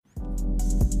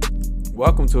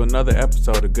Welcome to another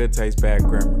episode of Good Taste Bad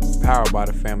Grammar, powered by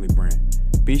the Family Brand.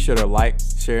 Be sure to like,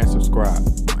 share, and subscribe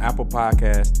on Apple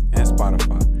Podcasts and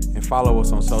Spotify, and follow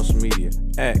us on social media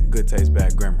at Good Taste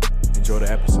Bad Grammar. Enjoy the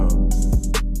episode.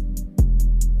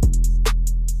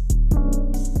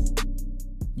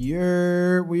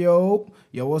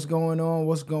 Yo, what's going on?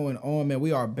 What's going on, man?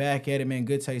 We are back at it, man.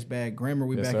 Good Taste Bad Grammar.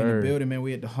 We back in the building, man.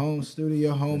 We at the home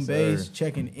studio, home base,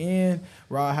 checking in.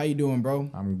 Rod, how you doing, bro?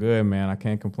 I'm good, man. I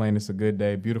can't complain. It's a good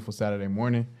day. Beautiful Saturday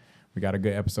morning. We got a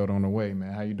good episode on the way,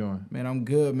 man. How you doing? Man, I'm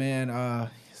good, man.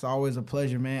 It's always a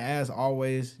pleasure, man. As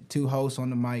always, two hosts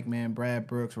on the mic, man. Brad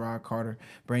Brooks, Rod Carter,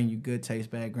 bringing you Good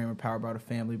Taste Bad Grammar, powered by the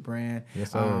Family Brand.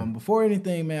 Yes, sir. Before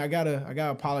anything, man, I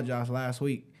gotta apologize. Last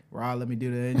week, Rod, let me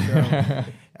do the intro.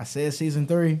 I said season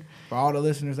 3. For all the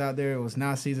listeners out there, it was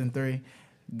not season 3.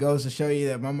 Goes to show you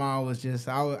that my mom was just,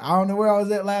 I don't know where I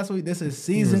was at last week. This is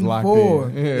season 4.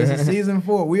 Yeah. This is season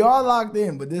 4. We are locked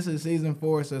in, but this is season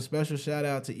 4. So special shout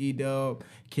out to E-Dub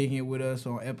kicking it with us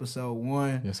on episode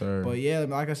 1. Yes, sir. But yeah,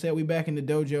 like I said, we back in the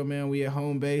dojo, man. We at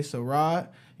home base. So Rod,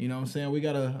 you know what I'm saying? We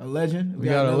got a legend. We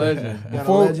got a legend. Got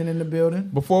a legend in the building.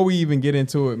 Before we even get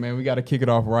into it, man, we got to kick it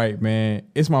off right, man.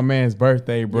 It's my man's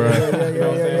birthday, bro.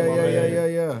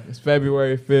 Yeah. It's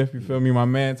February 5th, you feel me? My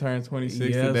man turned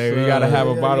 26 today. We got to have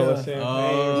a bottle of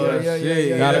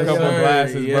champagne. Got a couple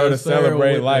glasses, bro, to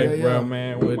celebrate life, bro,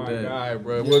 man. With my guy,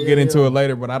 bro. We'll get into it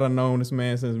later, but I done known this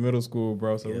man since middle school,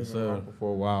 bro, so we've been rocking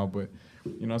for a while, but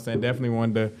you know what I'm saying? Definitely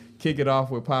wanted to kick it off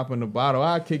with popping the bottle.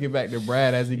 I'll kick it back to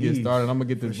Brad as he gets started. I'm going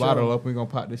to get this bottle up. We're going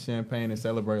to pop this champagne and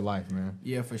celebrate life, man.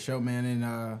 Yeah, for sure, man.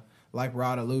 And like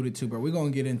Rod alluded to, bro, we're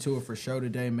going to get into it for sure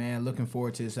today, man. Looking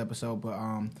forward to this episode. But,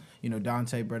 you know,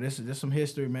 Dante, bro, this is some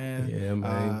history, man. Yeah,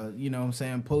 man. You know what I'm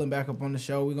saying? Pulling back up on the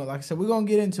show. We're going to, like I said, we're going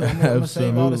to get into it. I'm going to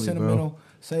save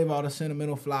all the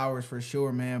sentimental flowers for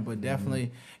sure, man. But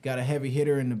definitely got a heavy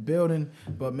hitter in the building.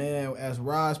 But, man, as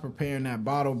Rod's preparing that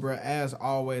bottle, bro, as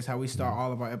always, how we start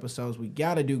all of our episodes, we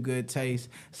got to do good taste.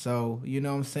 So, you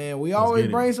know what I'm saying? We always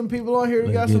bring some people on here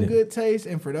who got some good taste.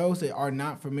 And for those that are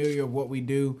not familiar with what we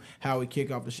do, how we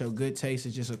kick off the show, Good Taste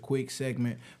is just a quick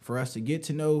segment for us to get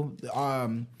to know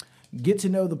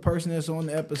the person that's on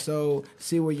the episode,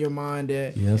 see where your mind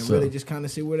at, and really just kind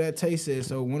of see where that taste is.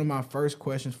 So one of my first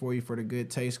questions for you for the good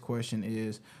taste question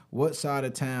is, what side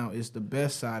of town is the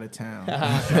best side of town?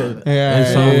 I feel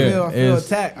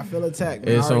attacked.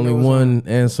 It's only one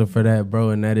answer for that, bro,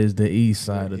 and that is the east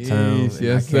side of town.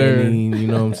 Yes, sir. You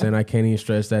know what I'm saying? I can't even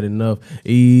stress that enough.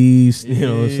 East, you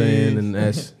know what I'm saying? And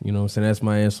that's, you know what I'm saying? That's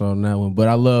my answer on that one. But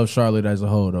I love Charlotte as a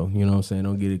whole, though. You know what I'm saying?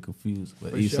 Don't get it confused.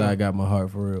 But east side got my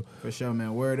heart for real. For sure,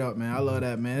 man. Word up, man. I love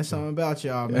that, man. It's something about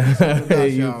y'all, man.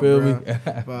 You feel me?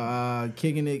 But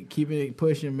keeping it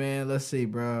pushing, man. Let's see,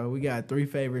 bro. We got 3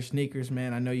 favorite sneakers,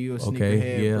 man. I know you a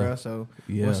sneakerhead, bro. So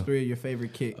what's 3 of your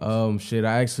favorite kicks?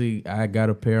 I got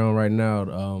a pair on right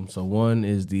now. So one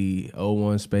is the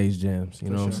 01 Space Jams, you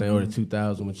know what I'm saying? Or the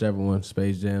 2000, whichever one,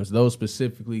 Space Jams. Those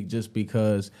specifically just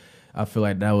because I feel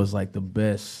like that was like the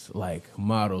best like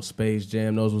model Space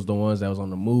Jam. Those was the ones that was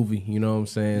on the movie, you know what I'm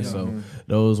saying?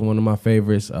 Those one of my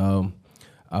favorites.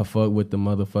 I fuck with the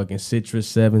motherfucking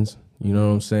Citrus 7s, you know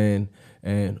what I'm saying?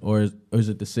 And or is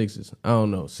it the 6s? I don't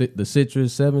know. The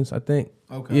Citrus 7s, I think.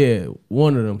 Okay. Yeah,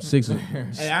 one of them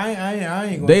 6s. Hey, I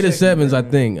ain't gonna They the 7s, I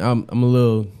think. I'm a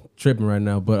little tripping right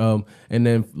now, but and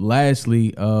then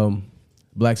lastly,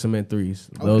 Black Cement 3s.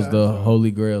 Those the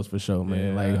holy grails for sure,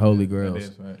 man. Like holy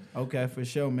grails. Right. Okay, for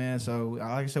sure, man. So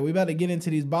like I said, we about to get into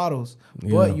these bottles,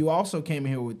 but you also came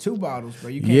in here with 2 bottles, bro.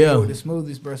 You came here with the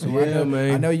smoothies, bro. So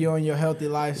I know you're on your healthy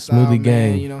lifestyle, smoothie man.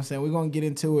 game. You know what I'm saying? We're gonna get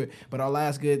into it, but our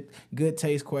last good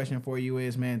taste question for you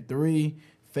is, man, 3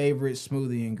 favorite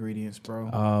smoothie ingredients, bro.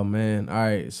 Oh man, all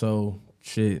right. So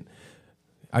shit.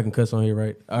 I can cuss on here,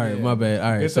 right? All right, my bad.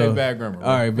 All right, so bad grammar. Bro.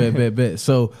 All right, bet.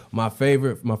 So my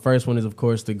first one is of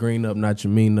course the green up, not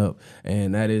your mean up,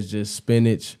 and that is just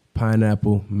spinach,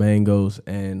 pineapple, mangoes,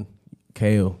 and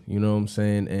kale. You know what I'm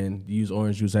saying? And use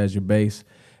orange juice as your base,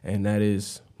 and that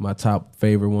is my top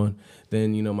favorite one.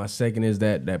 Then you know my second is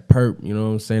that perp. You know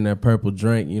what I'm saying? That purple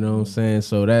drink. You know what I'm saying?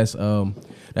 So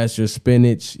that's your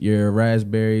spinach, your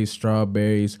raspberries,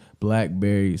 strawberries,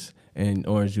 blackberries, and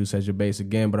orange juice as your base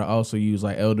again, but I also use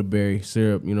like elderberry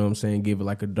syrup, you know what I'm saying, give it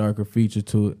like a darker feature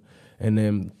to it. And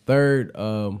then third,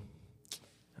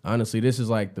 honestly, this is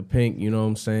like the pink, you know what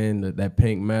I'm saying, that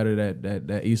pink matter,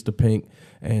 that Easter pink,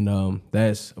 and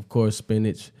that's of course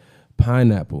spinach,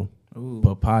 pineapple,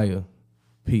 papaya,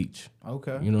 peach.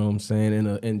 Okay. You know what I'm saying,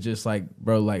 and just like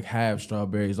bro, like half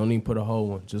strawberries. Don't even put a whole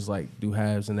one. Just like do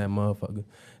halves in that motherfucker.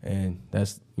 And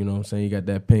that's, you know what I'm saying, you got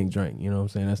that pink drink, you know what I'm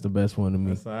saying? That's the best one to me.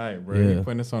 That's all right, bro. Yeah. You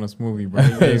putting this on a smoothie, bro.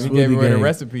 He gave me the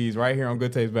recipes right here on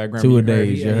Good Taste Background. 2 a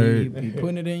days, you heard? He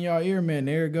putting it in y'all ear, man.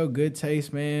 There you go. Good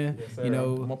Taste, man. Yes, you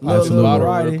know, little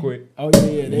variety. Real quick. Oh,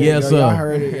 yeah. Yes, sir. Y'all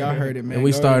heard it, man. And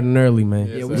we starting early, man.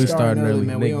 Yeah, we starting early,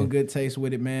 man. We on Good Taste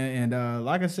with it, man. And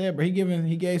like I said, bro,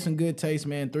 he gave some good taste,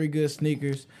 man. 3 good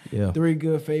sneakers. Yeah. 3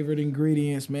 good favorite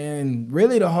ingredients, man.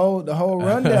 Really the whole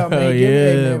rundown, man.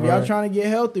 Man, if y'all trying to get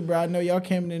healthy, bro, I know y'all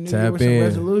came in the new year with some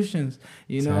resolutions.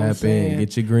 You know what I'm saying?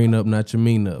 Get your green up, not your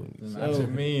mean up. Not your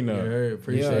mean up.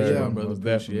 Appreciate you, my brother.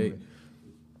 Appreciate.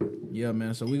 Yeah,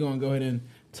 man. So we gonna go ahead and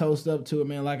toast up to it,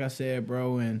 man. Like I said,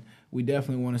 bro, and we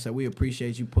definitely want to say we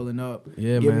appreciate you pulling up,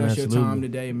 giving us your time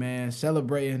today, man.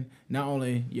 Celebrating not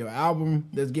only your album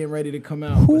that's getting ready to come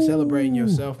out, but celebrating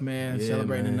yourself, man.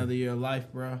 Celebrating another year of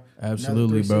life, bro.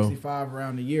 Absolutely, another 365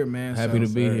 around the year, man. Happy to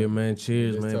be here, man.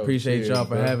 Cheers, man. Appreciate y'all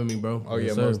for having me, bro. Oh,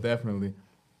 yeah, most definitely.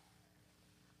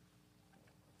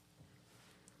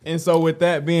 And so with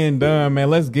that being done, man,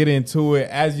 let's get into it.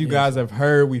 As you guys have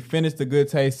heard, we finished the Good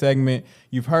Taste segment.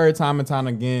 You've heard time and time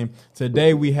again.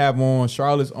 Today we have on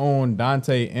Charlotte's own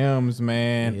Dante M's,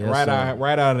 man. Yes, right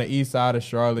out of the east side of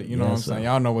Charlotte. You know what I'm saying?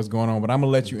 Y'all know what's going on, but I'm going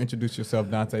to let you introduce yourself,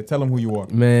 Dante. Tell them who you are.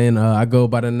 Man, I go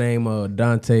by the name of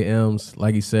Dante M's,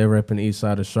 like you said, repping the east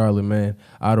side of Charlotte, man.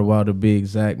 Ottawa to be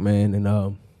exact, man.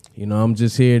 And you know, I'm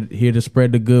just here to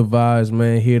spread the good vibes,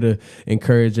 man. Here to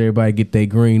encourage everybody get their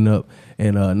green up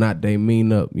and not they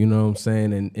mean up, you know what I'm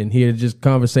saying? And here to just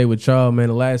conversate with y'all, man.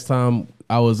 The last time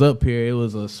I was up here, it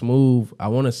was a smooth, I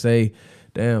want to say,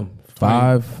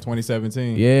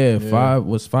 2017. Yeah,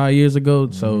 5 years ago.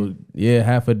 Mm-hmm. So yeah,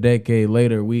 half a decade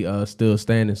later, we still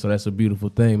standing. So that's a beautiful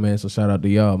thing, man. So shout out to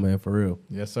y'all, man, for real.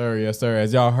 Yes, sir. Yes, sir.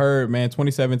 As y'all heard, man,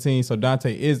 2017. So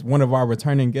Dante is one of our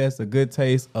returning guests, a Good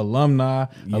Taste alumnus.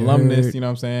 You know what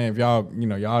I'm saying? If y'all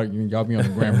be on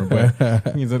the grammar,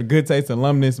 but he's a Good Taste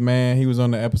alumnus, man. He was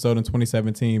on the episode in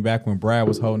 2017 back when Brad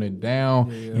was holding it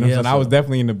down. You know what I'm saying? I was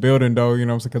definitely in the building though, you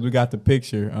know what I'm saying? Because we got the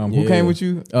picture. Who came with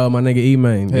you? My nigga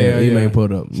E-Man. E-Man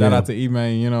put up. Shout out to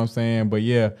E-Man, you know what I'm saying? But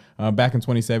yeah, back in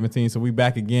 2017. So we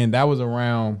back again. That was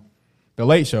around The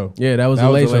Late Show. Yeah, that was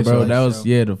the Late Show, bro. That was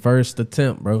the first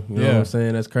attempt, bro. You know what I'm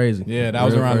saying? That's crazy. Yeah, that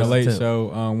was around The Late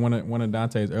Show. One of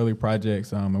Dante's early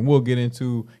projects. And we'll get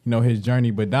into, his journey.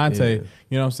 But Dante, you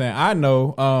know what I'm saying? I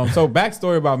know. So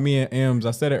backstory about me and Ems,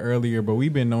 I said it earlier, but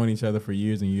we've been knowing each other for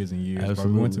years and years and years.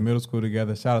 Absolutely. We went to middle school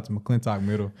together. Shout out to McClintock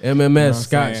Middle. MMS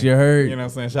Scotts, you heard? You know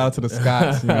what I'm saying? Shout out to the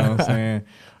Scotts, you know what I'm saying?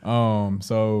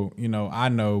 So, I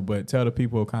know, but tell the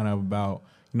people kind of about,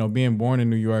 being born in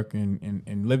New York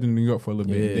and lived in New York for a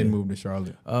little bit and then moved to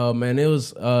Charlotte. Man,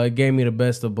 it gave me the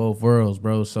best of both worlds,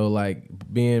 bro. So like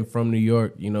being from New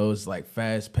York, it's like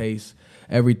fast paced.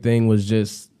 Everything was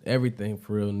just everything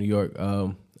for real in New York.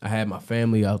 I had my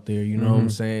family out there, you know what I'm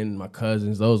saying? My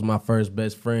cousins, those were my first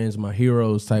best friends, my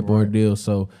heroes type ordeal.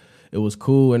 So it was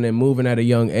cool. And then moving at a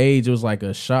young age, it was like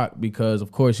a shock because,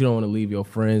 of course, you don't want to leave your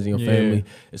friends and your family,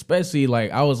 especially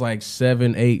like I was like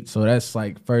 7, 8. So that's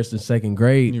like first and second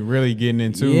grade. You're really getting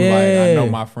into like, I know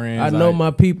my friends. I know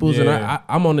my peoples. And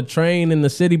I'm on the train in the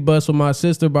city bus with my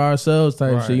sister by ourselves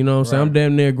type shit. You know what I'm saying? I'm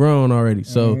damn near grown already.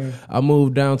 So I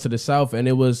moved down to the South and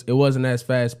it wasn't as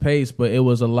fast paced, but it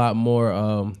was a lot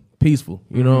more peaceful.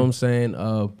 You know what I'm saying?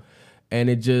 And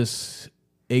it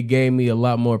gave me a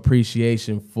lot more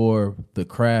appreciation for the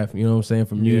craft, you know what I'm saying,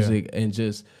 for music and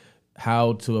just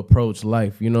how to approach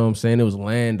life, you know what I'm saying? It was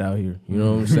land out here, you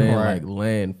know what I'm saying? Like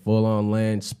land, full on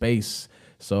land, space.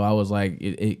 So I was like,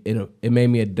 it made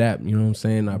me adapt, you know what I'm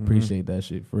saying? I appreciate that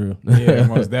shit for real. Yeah,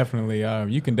 most definitely.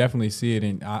 You can definitely see it,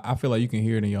 and I feel like you can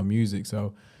hear it in your music.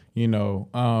 So, I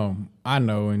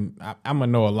know, and I'm gonna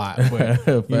know a lot, but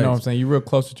you know what I'm saying? You're real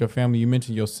close with your family. You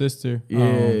mentioned your sister.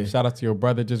 Shout out to your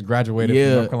brother, just graduated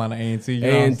from North Carolina A&T.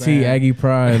 A&T, Aggie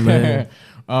Pride, man.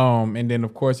 And then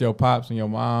of course your pops and your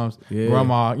moms,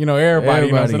 grandma, everybody.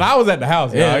 You know, so I was at the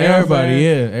house.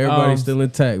 Everybody's still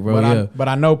intact, bro. But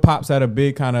I know pops had a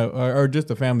big kind of, or just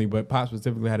the family, but pops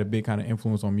specifically had a big kind of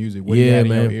influence on music. What you had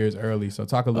in your ears early. So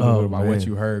talk a little bit about what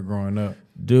you heard growing up.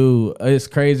 Dude, it's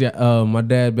crazy. My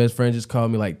dad's best friend just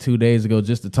called me like 2 days ago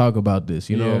just to talk about this.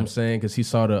 You know what I'm saying? Because he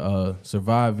saw the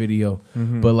Survive video.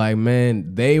 But like,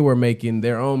 man, they were making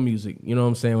their own music. You know what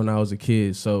I'm saying? When I was a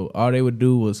kid, so all they would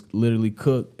do was literally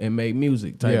cook and make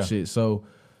music type shit. So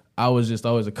I was just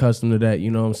always accustomed to that.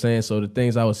 You know what I'm saying? So the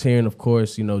things I was hearing, of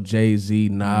course, Jay-Z,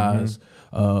 Nas,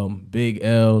 Big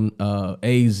L,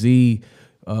 AZ.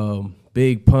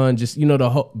 Big Pun, just, you know, the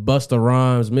whole Busta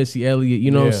Rhymes, Missy Elliott,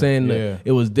 you know what I'm saying?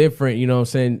 It was different, you know what I'm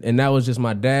saying? And that was just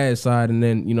my dad's side. And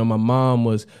then, you know, my mom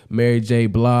was Mary J.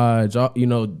 Blige, you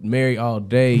know, Mary all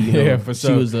day. You know, for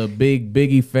sure. She was a big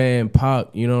Biggie fan, Pac,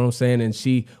 you know what I'm saying? And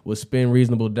she would spin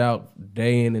Reasonable Doubt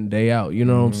day in and day out, you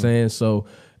know what I'm saying? So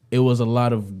it was a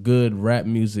lot of good rap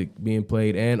music being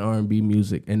played and R&B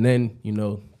music. And then, you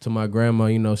know, to my grandma,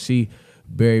 you know, she...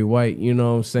 Barry White, you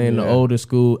know what I'm saying? The older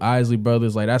school, Isley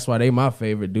Brothers, like that's why they my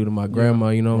favorite due to my grandma,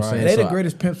 you know what I'm saying? They the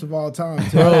greatest pimps of all time,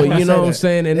 too. Bro, you know what I'm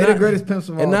saying? And they the greatest pimps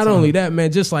of all time. And not only that,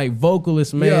 man, just like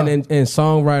vocalists, man, and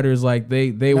songwriters, like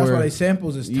they that's were. That's why they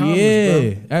samples is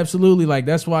timeless, bro. Absolutely. Like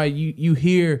that's why you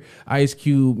hear Ice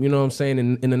Cube, you know what I'm saying,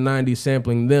 in the 90s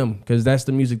sampling them, because that's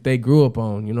the music they grew up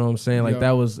on, you know what I'm saying? Like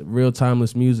that was real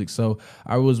timeless music. So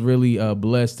I was really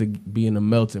blessed to be in a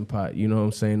melting pot, you know what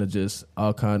I'm saying, of just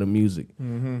all kind of music.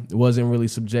 It wasn't really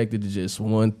subjected to just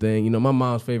one thing. You know, my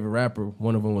mom's favorite rapper,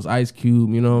 one of them was Ice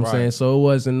Cube, you know what I'm saying? So it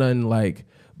wasn't nothing like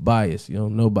bias, you know,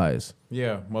 no bias.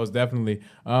 Yeah, most definitely.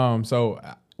 So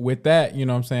with that, you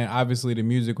know what I'm saying, obviously the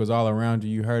music was all around you.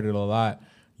 You heard it a lot.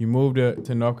 You moved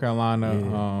to North Carolina,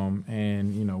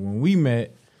 and, you know, when we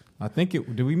met, I think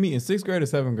did we meet in 6th grade or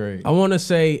 7th grade? I want to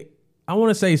say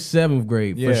 7th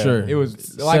grade for sure. It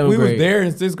was like we was there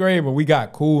in 6th grade, but we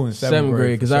got cool in 7th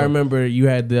grade. Because I remember you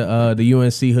had the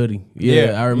UNC hoodie.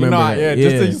 I remember. You know, that.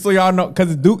 Just so y'all know,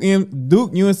 because Duke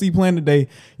UNC playing today.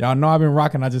 Y'all know I've been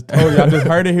rocking. I just told you, I just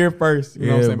heard it here first. You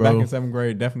know what I'm saying? Bro. Back in 7th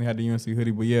grade, definitely had the UNC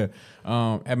hoodie. But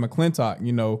at McClintock,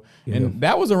 you know, and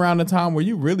that was around the time where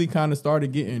you really kind of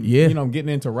started getting, you know, getting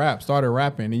into rap, started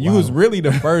rapping, and you was really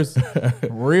the first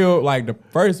the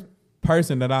first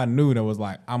person that I knew that was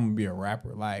like, I'm gonna be a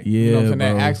rapper, like, you know what I'm saying,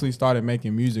 that actually started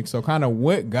making music. So kind of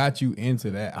what got you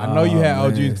into that? I know you had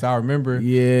OGs, because I remember,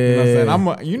 you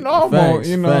know what I'm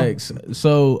saying, Facts.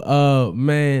 So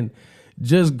man,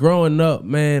 just growing up,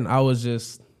 man, I was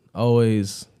just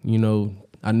always, you know,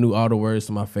 I knew all the words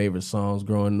to my favorite songs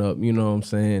growing up, you know what I'm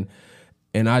saying,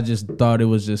 and I just thought it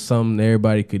was just something that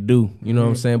everybody could do, you know what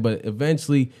I'm saying. But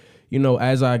eventually, you know,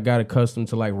 as I got accustomed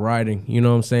to like writing, you know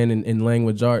what I'm saying, in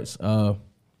language arts, I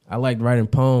liked writing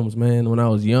poems, man, when I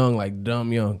was young, like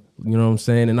dumb young, you know what I'm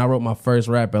saying? And I wrote my first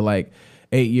rap at like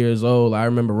 8 years old. I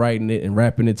remember writing it and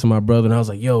rapping it to my brother, and I was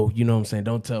like, yo, you know what I'm saying,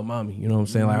 don't tell mommy, you know what I'm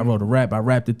saying? Like I wrote a rap, I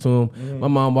rapped it to him. My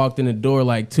mom walked in the door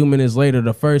like 2 minutes later.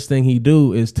 The first thing he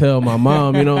do is tell my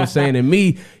mom, you know what I'm saying? And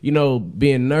me, you know,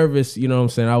 being nervous, you know what I'm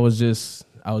saying, I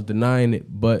was denying it,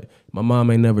 but my mom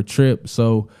ain't never tripped.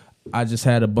 So I just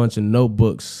had a bunch of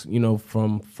notebooks, you know,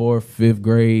 from 4th, 5th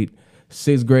grade,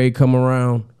 6th grade come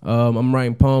around. I'm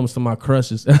writing poems to my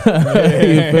crushes. You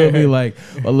feel me? Like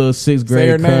a little 6th grade. Say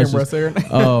her crushes. name, bro. Say her name.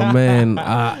 Oh man,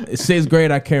 6th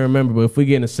grade I can't remember, but if we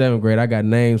get into 7th grade, I got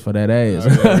names for that ass.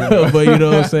 But you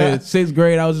know what I'm saying? 6th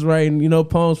grade, I was just writing, you know,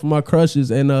 poems for my crushes,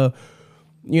 and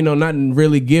you know, not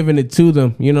really giving it to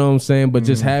them, you know what I'm saying, but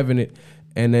just having it.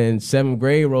 And then 7th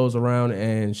grade rolls around,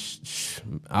 and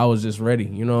I was just ready.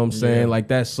 You know what I'm saying? Like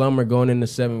that summer going into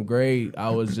 7th grade,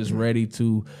 I was just ready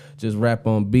to just rap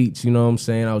on beats. You know what I'm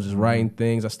saying? I was just writing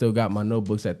things. I still got my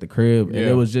notebooks at the crib. And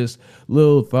it was just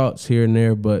little thoughts here and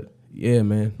there. But yeah,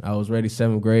 man, I was ready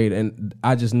 7th grade. And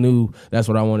I just knew that's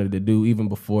what I wanted to do even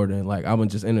before then. Like I would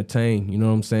just entertain, you know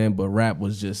what I'm saying? But rap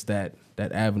was just that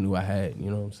avenue I had,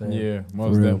 you know what I'm saying? Yeah,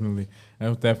 most definitely. That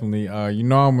was definitely, you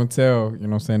know, I'm going to tell, you know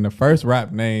what I'm saying, the first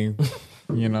rap name,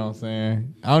 you know what I'm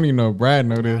saying? I don't even know if Brad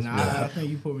know this. I think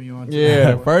you put me on.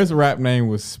 Yeah, the first rap name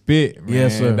was Spit, man.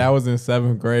 Yes, sir. That was in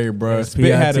 7th grade, bro. S-P-I-T.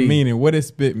 Spit had a meaning. What does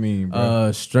Spit mean,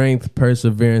 bro? Strength,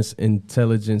 perseverance,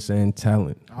 intelligence, and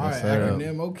talent. All right,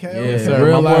 acronym, okay. Yeah, sir.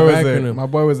 real life acronym. My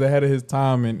boy was ahead of his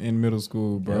time in middle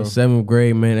school, bro. 7th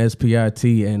grade, man,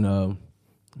 S-P-I-T, and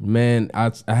man,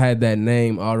 I had that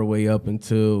name all the way up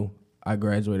until I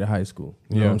graduated high school.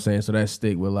 You know what I'm saying? So that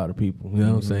stick with a lot of people. You know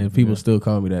what I'm saying? People still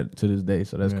call me that to this day,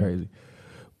 so that's crazy.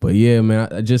 But yeah,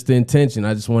 man, just the intention.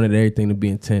 I just wanted everything to be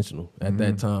intentional at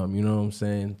that time. You know what I'm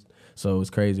saying? So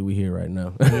it's crazy we here right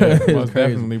now. Yeah, most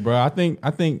definitely, bro. I think,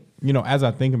 you know, as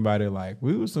I think about it, like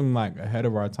we were some like ahead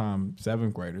of our time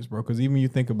 7th graders, bro. Because even you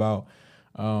think about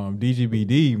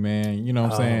DGBD, man, you know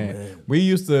what I'm saying? Man. We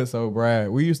used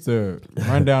to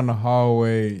run down the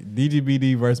hallway,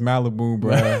 DGBD versus Malibu,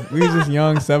 bro. We was just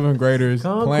young 7th graders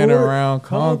playing around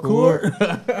Concord,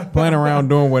 playing around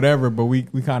doing whatever, but we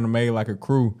kind of made like a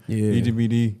crew.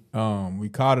 DGBD. We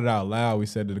called it out loud. We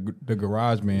said the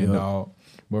Garage Man, dog.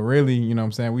 But really, you know what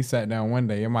I'm saying, we sat down one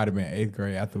day, it might have been 8th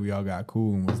grade after we all got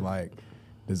cool, and was like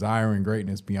desiring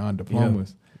greatness beyond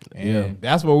diplomas. And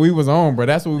that's what we was on, bro.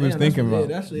 That's what we was thinking about.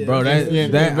 Bro,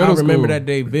 I remember that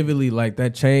day vividly. Like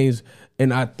that changed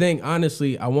And I think,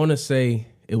 honestly, I want to say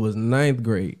it was 9th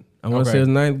grade. I want to say it was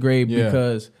 9th grade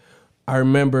because I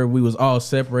remember we was all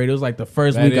separated. It was like the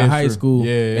first week of high school.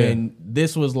 And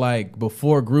this was like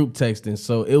before group texting.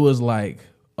 So it was like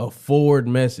a forward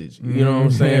message, you know what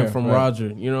I'm saying, from Roger.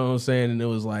 You know what I'm saying? And it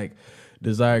was like,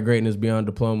 desired greatness beyond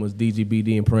diplomas,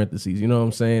 DGBD in parentheses. You know what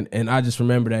I'm saying? And I just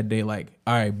remember that day like,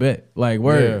 all right, bet. Like,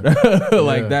 word.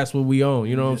 Like, that's what we own.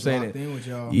 You know what I'm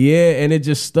saying? Yeah, and it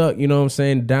just stuck, you know what I'm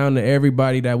saying, down to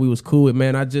everybody that we was cool with.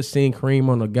 Man, I just seen Kareem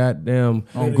on the goddamn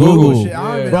on Google.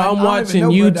 Bro, I'm watching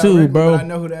YouTube, bro. I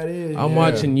know who that is. I'm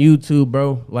watching YouTube,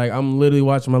 bro. Like, I'm literally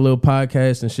watching my little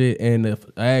podcast and shit, and if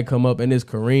an ad come up, and it's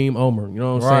Kareem Omer. You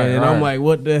know what I'm saying? And I'm like,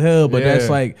 what the hell? But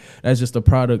that's just a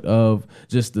product of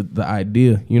just the idea.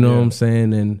 You know what I'm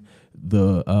saying? And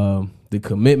the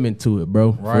commitment to it,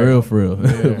 bro. For real.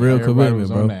 Real commitment,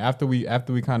 bro. After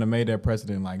we kind of made that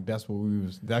precedent, like that's what we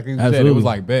was. Like you said, it was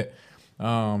like bet.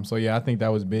 So yeah, I think that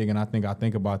was big, and I think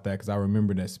about that because I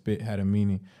remember that spit had a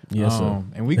meaning. Yes, sir.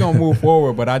 And we gonna move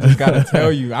forward, but I just gotta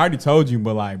tell you, I already told you,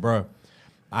 but like, bro.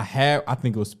 I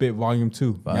think it was Spit Volume 2.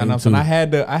 You know what I'm saying? I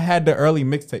had the early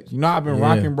mixtapes. You know, I've been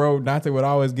rocking, bro. Dante would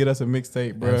always get us a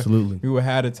mixtape, bro. Absolutely. We would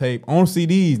have a tape on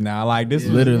CDs now. Like this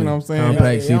was, literally, you know what I'm saying?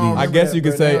 Compact CDs. I guess you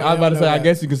could say, I was about to say, I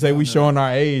guess you could say we showing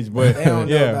our age, but they don't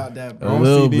know about that, bro. On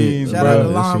CDs, Shout out to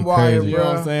LimeWire, bro. You know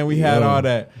what I'm saying? We had all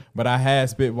that. But I had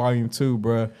Spit Volume 2,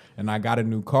 bro, and I got a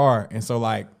new car. And so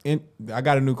like I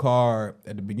got a new car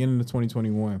at the beginning of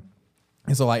 2021.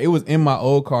 And so, like, it was in my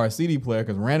old car CD player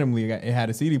because randomly it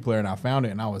had a CD player and I found it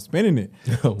and I was spinning it,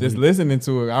 just listening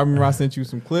to it. I remember I sent you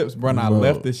some clips, bro, and I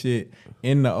left the shit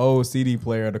in the old CD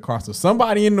player of the car. So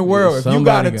somebody in the world, if you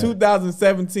got a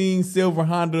 2017 silver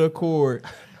Honda Accord,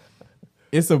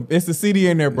 it's a CD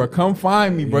in there, bro. Come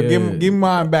find me, bro. Give me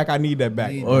mine back. I need that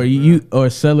back. Or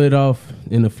sell it off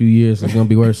in a few years. It's gonna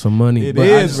be worth some money. But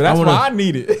that's why I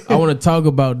need it. I want to talk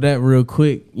about that real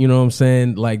quick. You know what I'm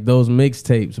saying? Like those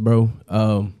mixtapes, bro.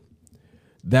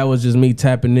 That was just me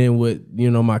tapping in with, you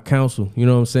know, my counsel. You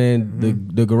know what I'm saying?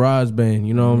 The garage band.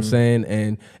 You know what I'm saying?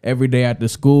 And every day after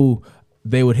school,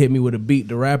 they would hit me with a beat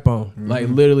to rap on, like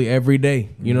literally every day.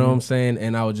 You know what I'm saying?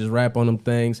 And I would just rap on them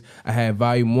things. I had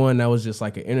Volume 1 that was just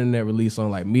like an internet release on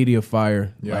like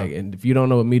MediaFire. Like, and if you don't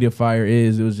know what MediaFire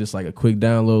is, it was just like a quick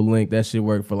download link. That shit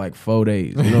worked for like 4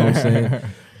 days. You know what I'm saying?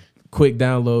 Quick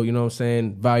download. You know what I'm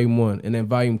saying? Volume 1, and then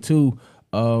Volume 2.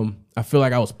 I feel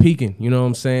like I was peaking. You know what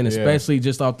I'm saying? Especially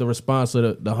just off the response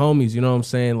of the homies. You know what I'm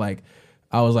saying? Like,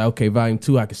 I was like, okay, Volume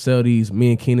 2, I could sell these. Me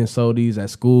and Keenan sold these at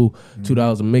school.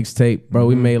 $2 a mixtape, bro.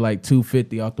 We made like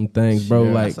 $250 off them things, bro.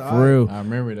 Like, for real. I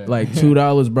remember that. Like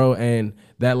 $2, bro. And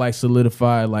that like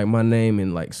solidified like my name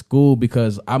in like school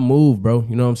because I moved, bro.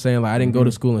 You know what I'm saying? Like, I didn't go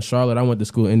to school in Charlotte. I went to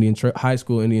school high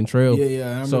school Indian Trail.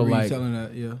 Yeah. I remember you telling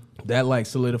that. Yeah. That like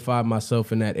solidified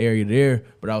myself in that area there,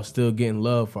 but I was still getting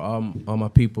love for all my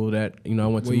people that, you know, I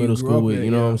went to middle school with, you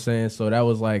know what I'm saying? So that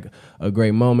was like a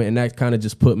great moment, and that kind of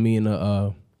just put me in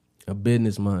a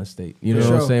business mind state, you know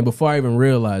what I'm saying? Before I even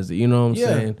realized it, you know what I'm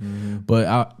saying?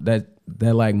 But that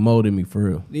like molded me for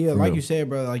real. Yeah, like you said,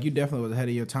 brother, like you definitely was ahead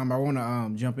of your time. I want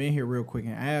to jump in here real quick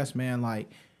and ask, man, like,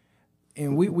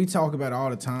 and we talk about it all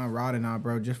the time, Rod and I,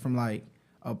 bro, just from like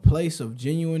a place of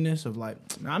genuineness of like,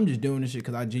 I'm just doing this shit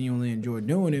because I genuinely enjoy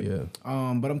doing it. Yeah.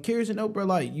 But I'm curious to know, bro,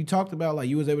 like you talked about like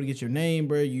you was able to get your name,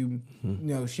 bro. You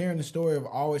know, sharing the story of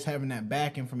always having that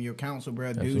backing from your counsel,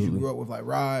 bro. Dudes you grew up with like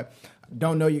Rod.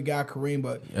 Don't know your guy Kareem,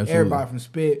 but everybody from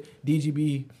Spit,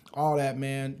 DGB, all that,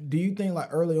 man. Do you think like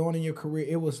early on in your career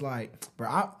it was like,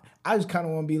 bro, I just kind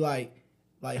of want to be like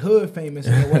hood famous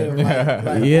in a way of like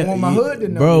I want my hood to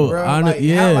know me,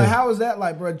 bro. How is that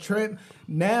like, bro? Trent,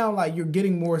 now like you're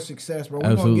getting more success, bro.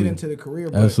 We're gonna get into the career,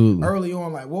 but early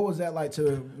on, like what was that like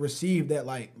to receive that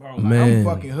like, bro, like, I'm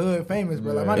fucking hood famous,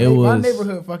 bro. Like my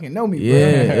neighborhood fucking know me, bro.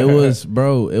 Yeah,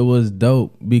 it was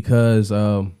dope because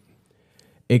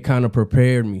it kind of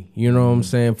prepared me, you know what I'm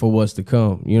saying, for what's to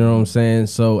come. You know what I'm saying?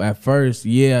 So at first,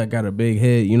 I got a big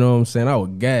head, you know what I'm saying? I was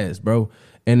gassed, bro.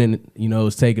 And then, you know, it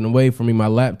was taken away from me. My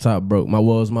laptop broke. It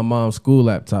was my mom's school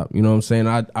laptop. You know what I'm saying?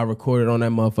 I recorded on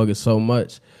that motherfucker so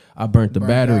much, I burnt the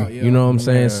battery. Out, you know what I'm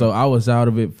saying? So I was out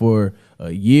of it for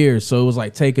a year. So it was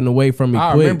like taken away from me quick.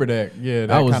 I remember that. Yeah,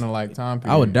 that kind of like time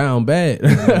period. I was down bad.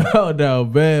 I was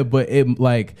down bad. But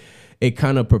it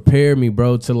kind of prepared me,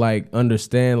 bro, to like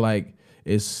understand like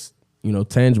it's, you know,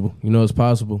 tangible. You know, it's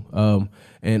possible.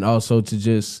 And also to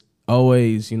just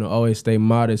always stay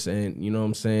modest and, you know what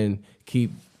I'm saying,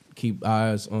 keep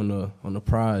eyes on the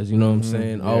prize, you know what I'm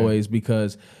saying? Yeah. Always,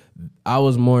 because I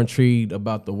was more intrigued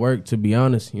about the work, to be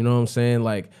honest. You know what I'm saying?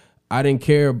 Like, I didn't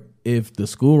care if the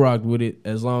school rocked with it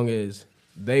as long as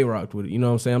they rocked with it. You know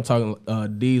what I'm saying? I'm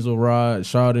talking Diesel, Rod,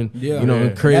 Shardon, you know,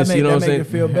 and Chris. That you know what I'm saying? It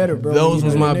feel better, bro. Those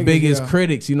was my biggest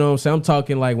critics. You know what I'm saying? I'm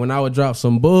talking like when I would drop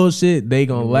some bullshit, they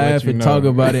gonna laugh and talk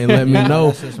about it and let me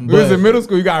know. We was in middle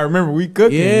school. You gotta remember we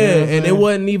cooking. Yeah, you know and it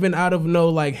wasn't even out of no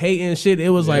like hating shit. It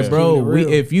was like, bro,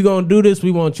 if you gonna do this,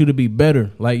 we want you to be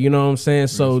better. Like, you know what I'm saying?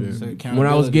 So when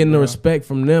I was getting the respect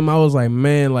from them, I was like,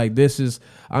 man, like this is.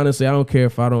 Honestly, I don't care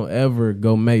if I don't ever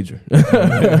go major.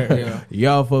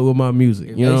 Y'all fuck with my music.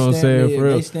 You know what I'm saying? For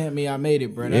real. They stamped me, I made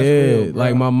it, bro. That's real, bro.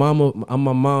 Like my mama, I'm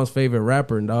my mom's favorite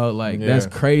rapper, dog. Like that's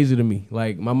crazy to me.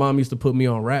 Like my mom used to put me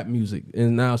on rap music,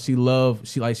 and now she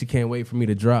can't wait for me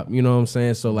to drop. You know what I'm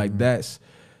saying? So like that's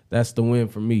the win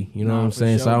for me. You know what I'm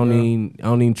saying? Sure, so I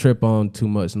don't even trip on too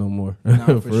much no more.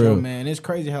 For sure, man. It's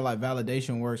crazy how like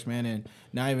validation works, man, and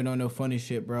not even on no funny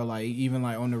shit, bro. Like even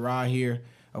like on the ride here.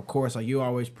 Of course, like you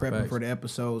always prepping for the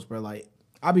episodes, bro. Like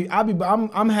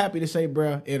I'm happy to say,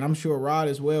 bro, and I'm sure Rod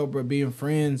as well, bro. Being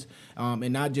friends,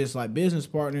 and not just like business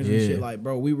partners and shit. Like,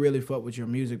 bro, we really fuck with your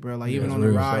music, bro. Like even on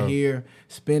the ride here,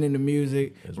 spinning the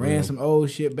music, ran some old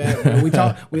shit back.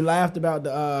 Bro. We laughed about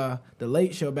the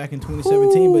Late Show back in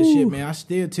 2017, but shit, man, I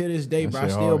still to this day, bro, I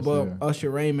still bump Usher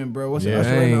Raymond, bro. What's it?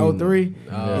 Usher Raymond 03?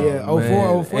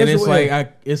 04. And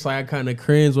it's like I kind of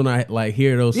cringe when I like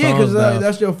hear those songs. Yeah, because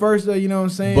that's your first, you know what I'm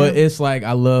saying? But it's like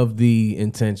I love the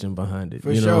intention behind it.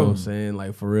 You know what I'm saying?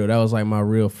 Like for real, that was like my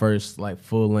real first like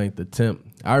full length attempt.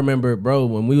 I remember, bro,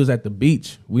 when we was at the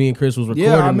beach, we and Chris was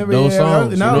recording those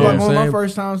songs. And that was like one of my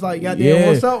first times, like, goddamn,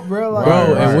 what's up, bro? Like,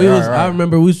 I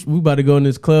remember we about to go in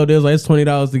this club. There was like, it's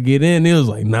 $20 to get in. It was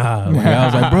like, nah. Like, I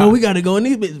was like, bro, we got to go in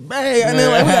these bitches, bang. And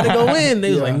then like, we got to go in. They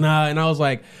was like, nah. And I was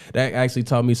like, that actually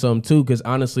taught me something too, because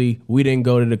honestly, we didn't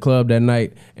go to the club that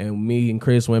night, and me and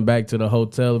Chris went back to the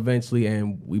hotel eventually,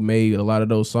 and we made a lot of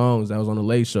those songs that was on the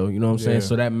Late Show. You know what I'm saying?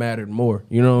 So that mattered more.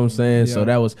 You know what I'm saying? So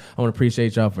that was, I want to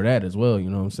appreciate y'all for that as well. You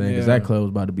know what I'm saying? Because that club was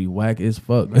about to be whack as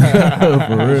fuck. For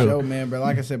real. Show, man, bro.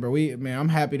 Like I said, bro, I'm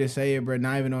happy to say it, bro.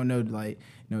 Not even on no like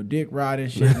no dick riding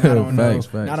shit. Not on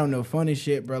not on no funny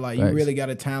shit, bro. Like you really got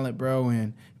a talent, bro,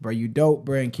 and bro, you dope,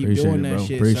 bro, and keep doing that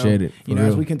shit. Appreciate it. You know,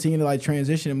 as we continue to like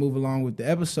transition and move along with the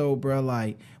episode, bro,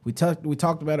 like we talked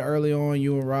about it early on,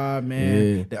 you and Rob,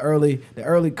 man. The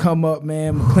early come up,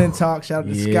 man. McClintock, shout out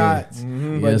to Scotts.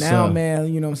 But now,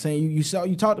 man, you know what I'm saying?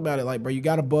 You talked about it, like, bro, you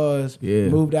got a buzz,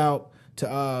 moved out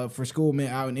to for school,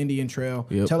 man, out in Indian Trail.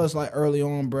 Tell us like early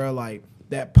on, bro, like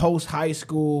that post high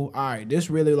school. All right, this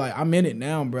really like I'm in it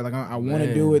now, bro. Like I want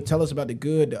to do it. Tell us about the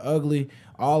good, the ugly,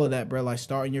 all of that, bro. Like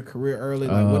starting your career early.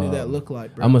 Like what did that look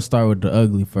like, bro? I'm gonna start with the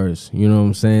ugly first. You know what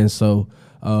I'm saying? So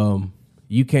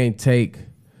you can't take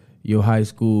your high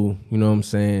school, you know what I'm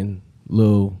saying,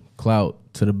 little clout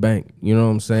to the bank. You know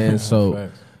what I'm saying? So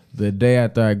the day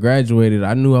after I graduated,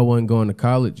 I knew I wasn't going to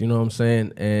college. You know what I'm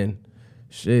saying? And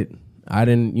shit, I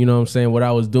didn't, you know what I'm saying, what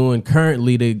I was doing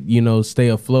currently to, you know, stay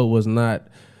afloat was not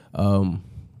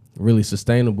really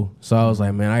sustainable. So I was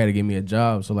like, man, I got to get me a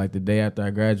job. So like the day after I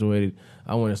graduated,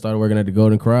 I went and started working at the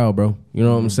Golden Corral, bro. You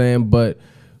know what I'm saying? But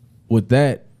with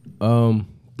that,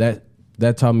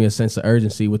 that taught me a sense of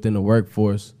urgency within the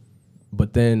workforce.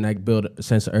 But then I built a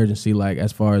sense of urgency, like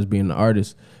as far as being an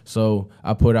artist. So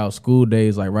I put out School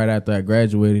Days like right after I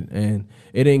graduated, and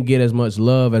it didn't get as much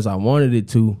love as I wanted it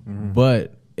to,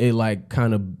 but it like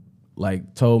kind of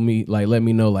like told me, like let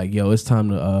me know like, yo, it's time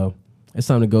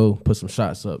to go put some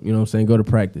shots up. You know what I'm saying? Go to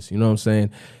practice. You know what I'm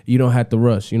saying? You don't have to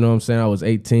rush. You know what I'm saying? I was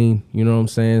 18. You know what I'm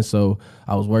saying? So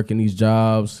I was working these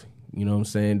jobs. You know what I'm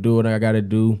saying? Do what I got to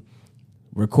do.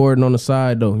 Recording on the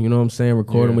side though, you know what I'm saying?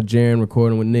 Recording with Jaren,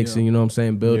 recording with Nixon, you know what I'm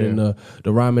saying? Building the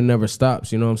rhyming never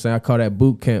stops, you know what I'm saying? I call that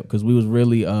boot camp because we was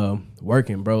really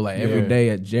working, bro. Like every day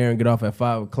at Jaren get off at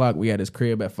 5 o'clock, we had his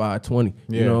crib at 5:20.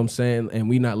 You know what I'm saying? And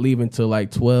we not leaving till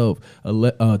like 12,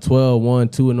 1,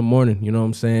 2 in the morning, you know what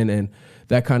I'm saying? And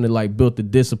that kind of like built the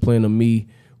discipline of me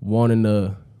wanting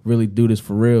to really do this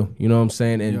for real, you know what I'm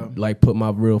saying? And like put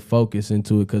my real focus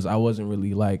into it because I wasn't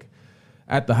really like,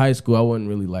 at the high school, I wasn't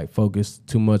really like focused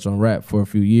too much on rap for a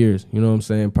few years. You know what I'm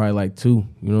saying? Probably like 2. You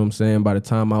know what I'm saying? By the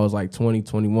time I was like 20,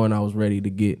 21, I was ready to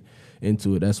get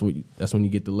into it. That's when you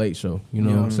get the Late Show. You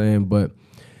know what I'm saying? But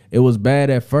it was bad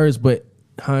at first, but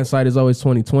hindsight is always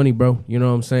 20/20, bro. You know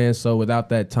what I'm saying? So without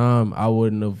that time, I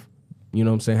wouldn't have, you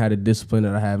know what I'm saying, had the discipline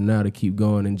that I have now to keep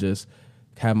going and just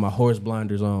have my horse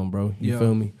blinders on, bro. You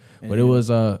feel me? But it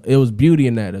was beauty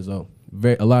in that as well.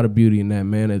 a lot of beauty in that,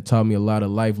 man. It taught me a lot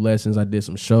of life lessons. I did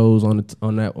some shows on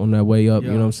that way up.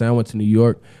 You know what I'm saying? I went to New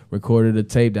York, recorded a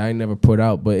tape that I never put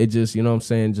out, but it just, you know what I'm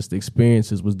saying, just the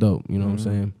experiences was dope. You know what I'm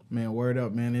saying? Man, word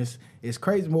up, man. It's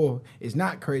crazy. Well, it's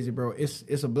not crazy, bro.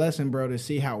 It's a blessing, bro, to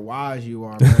see how wise you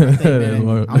are, bro. I think,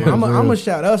 man, I'm gonna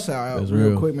shout us out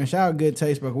real quick, man. Shout out Good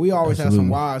Taste, bro. We always have some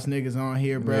wise niggas on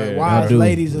here, bro. Yeah, wise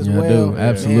ladies as well.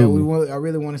 Absolutely. Man, I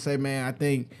really want to say, man, I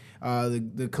think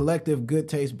the collective Good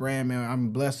Taste brand, man, I'm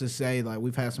blessed to say, like,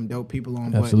 we've had some dope people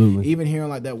on. Absolutely. But even hearing,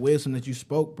 like, that wisdom that you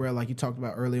spoke, bro, like you talked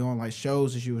about early on, like,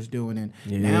 shows that you was doing. And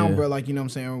now, bro, like, you know what I'm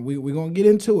saying, we're going to get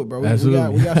into it, bro. We got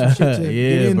some shit to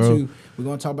get into. Bro. We're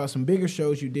going to talk about some bigger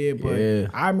shows you did. But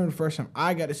I remember the first time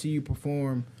I got to see you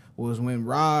perform was when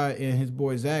Rod and his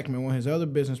boy Zach, man, one of his other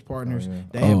business partners,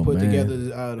 they had put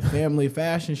together the family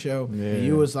fashion show. And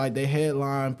you was like they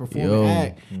headline performing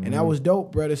act, and that was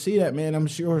dope, bro, to see that, man. I'm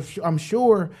sure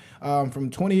from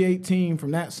 2018,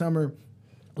 from that summer.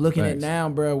 Looking at now,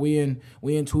 bro, we in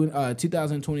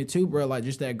 2022, bro. Like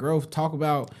just that growth. Talk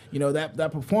about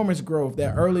that performance growth.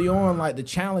 That early on, like the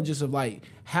challenges of like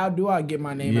how do I get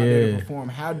my name out there to perform?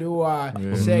 How do I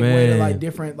segue to like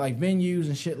different like venues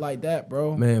and shit like that,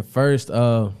 bro? Man, first,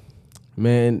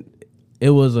 man,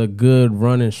 it was a good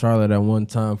run in Charlotte at one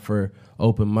time for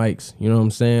open mics. You know what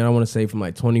I'm saying? I want to say from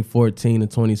like 2014 to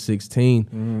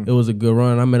 2016, it was a good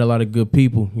run. I met a lot of good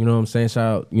people. You know what I'm saying?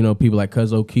 Shout out, people like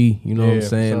Cuz O'Key. You know what I'm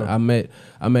saying? Sure. I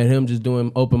met him just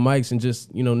doing open mics and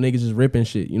just, niggas just ripping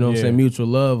shit. You know what I'm saying? Mutual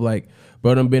love, like,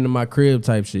 bro, done been to my crib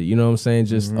type shit. You know what I'm saying?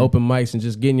 Just open mics and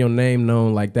just getting your name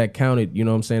known, like that counted, you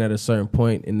know what I'm saying, at a certain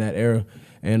point in that era.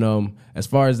 And as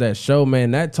far as that show, man,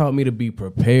 that taught me to be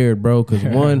prepared, bro, because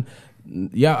one,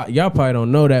 y'all probably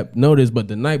don't know this, but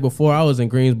the night before I was in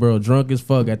Greensboro, drunk as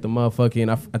fuck at the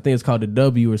motherfucking, I think it's called the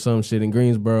W or some shit in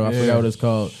Greensboro. I forgot what it's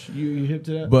called. You hip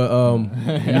to that? But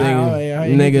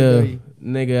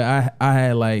nigga, I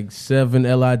had like 7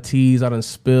 LITs. I done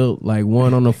spilled like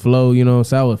one on the floor, you know what I'm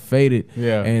saying? I was faded.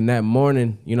 Yeah. And that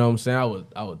morning, you know what I'm saying,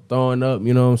 I was throwing up,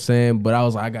 you know what I'm saying? But I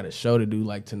was like, I got a show to do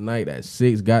like tonight at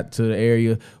 6. Got to the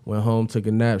area, went home, took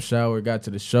a nap, shower, got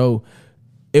to the show.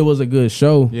 It was a good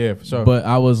show. Yeah, for sure. But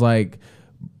I was like,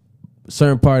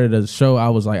 certain part of the show, I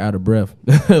was like out of breath.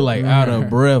 Like out of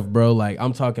breath, bro. Like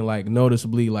I'm talking like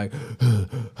noticeably like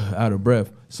out of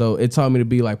breath. So it taught me to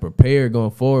be like prepared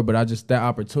going forward. But that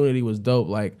opportunity was dope.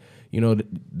 Like,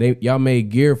 y'all made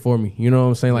gear for me. You know what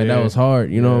I'm saying? Like that was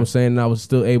hard. You know what I'm saying? And I was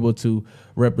still able to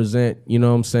represent, you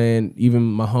know what I'm saying? Even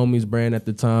my homie's brand at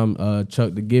the time,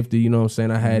 Chuck the Gifted, you know what I'm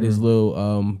saying? I had his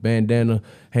little bandana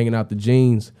hanging out the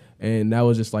jeans. And that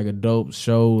was just like a dope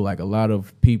show. Like a lot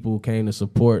of people came to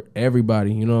support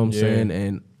everybody, you know what I'm saying?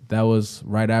 And that was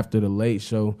right after the Late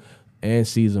Show and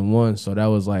season 1. So that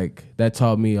was like, that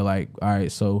taught me like, all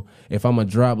right, so if I'm a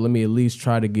drop, let me at least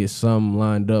try to get some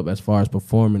lined up as far as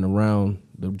performing around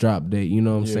the drop date, you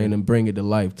know what I'm saying? And bring it to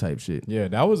life type shit. Yeah,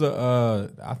 that was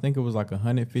I think it was like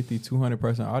 150, 200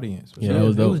 person audience. Yeah, that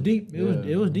was dope. It was deep.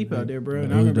 It was deep out there, bro.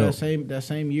 And I remember that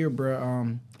same year,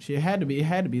 bro. It had to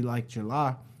be like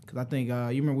July. Cause I think you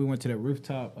remember we went to that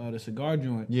rooftop, the cigar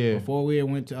joint. Yeah. Before we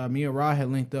went to me and Rod had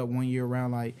linked up one year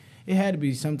around like it had to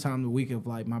be sometime the week of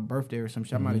like my birthday or some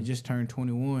shit. I might have just turned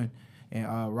 21,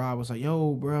 and Rod was like,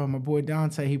 "Yo, bro, my boy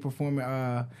Dante, he performing.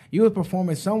 You was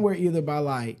performing somewhere either by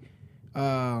like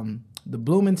the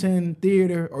Bloomington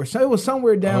Theater or so it was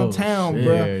somewhere downtown,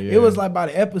 bro. Yeah. It was like by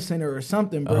the Epicenter or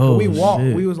something, bro. We walked.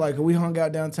 Shit. We was like we hung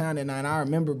out downtown that night. And I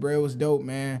remember, bro, it was dope,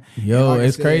 man. Yo, like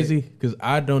it's crazy because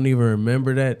I don't even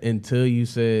remember that until you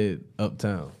said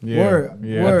Uptown. Yeah. Word.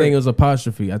 I think it was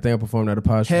Apostrophe. I think I performed at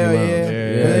Apostrophe.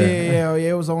 Hell yeah.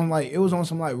 It was on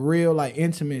some like real like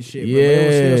intimate shit. Bro. It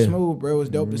was still smooth, bro. It was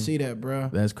dope to see that,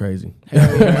 bro. That's crazy.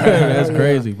 That's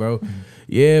crazy, bro.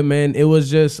 Yeah, man. It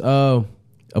was just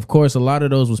of course, a lot of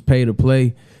those was pay to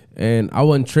play, and I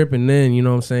wasn't tripping then, you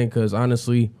know what I'm saying? Because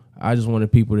honestly, I just wanted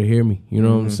people to hear me, you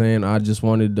know what I'm saying? I just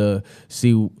wanted to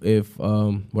see if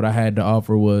what I had to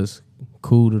offer was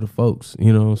cool to the folks,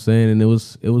 you know what I'm saying? And it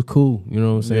was cool, you know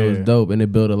what I'm saying? It was dope, and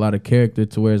it built a lot of character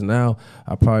to whereas now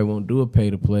I probably won't do a pay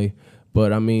to play,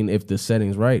 but I mean, if the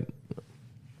setting's right,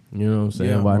 you know what I'm saying?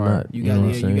 Yeah, why not? You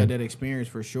got that experience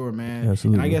for sure, man.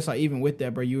 Absolutely. And I guess like even with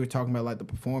that, bro, you were talking about like the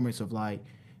performance of like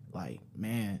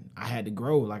man, I had to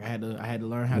grow. Like I had to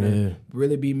learn how to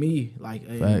really be me. Like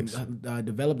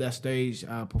develop that stage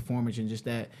performance and just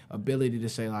that ability to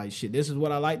say like, shit, this is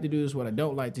what I like to do. This is what I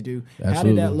don't like to do. Absolutely. How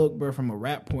did that look, bro, from a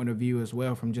rap point of view as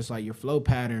well? From just like your flow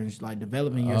patterns, like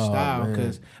developing your style.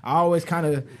 Because I always kind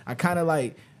of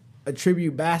like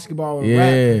attribute basketball and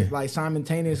rap like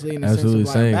simultaneously in the sense of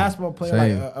like a basketball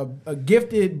player, like a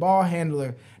gifted ball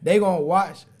handler. They gonna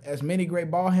watch as many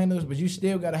great ball handlers, but you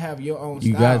still got to have your own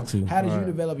style. You got to. How did you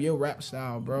develop your rap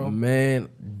style, bro? Man,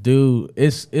 dude,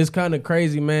 it's kind of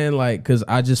crazy, man. Like, cause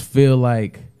I just feel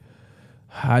like,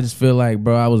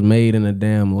 bro, I was made in a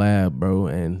damn lab, bro,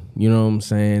 and you know what I'm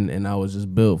saying. And I was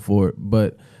just built for it.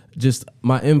 But just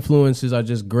my influences are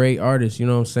just great artists. You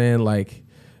know what I'm saying? Like,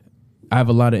 I have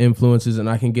a lot of influences, and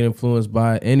I can get influenced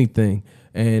by anything.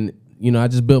 And you know, I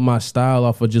just built my style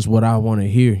off of just what I want to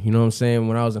hear. You know what I'm saying?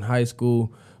 When I was in high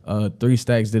school, 3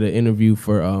 Stacks did an interview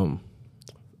for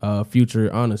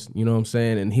Future Honest. You know what I'm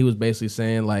saying? And he was basically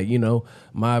saying, like, you know,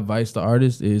 my advice to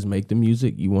artists is make the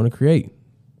music you want to create.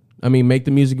 I mean, make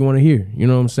the music you want to hear. You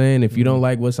know what I'm saying? If you don't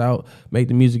like what's out, make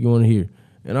the music you want to hear.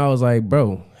 And I was like,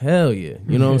 bro, hell yeah.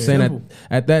 You know what I'm saying?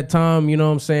 At that time, you know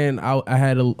what I'm saying, I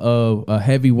had a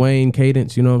heavy Wayne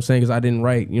cadence, you know what I'm saying, because I didn't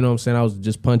write. You know what I'm saying? I was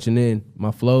just punching in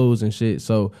my flows and shit.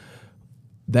 So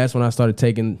that's when I started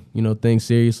taking, you know, things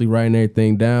seriously, writing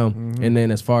everything down. Mm-hmm. And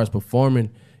then as far as performing,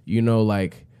 you know,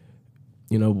 like,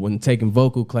 you know, when taking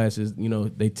vocal classes, you know,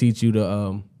 they teach you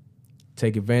to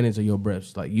take advantage of your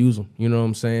breaths, like use them. You know what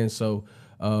I'm saying? So,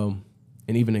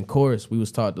 and even in chorus, we was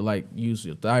taught to like use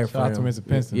your diaphragm. Shout out to Mr.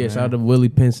 Pinson. Yeah, shout out to Willie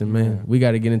Pinson, man. Yeah. We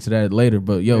got to get into that later,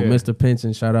 but yo, Mr.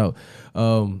 Pinson, shout out.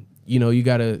 You know, you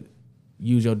got to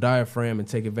use your diaphragm and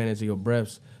take advantage of your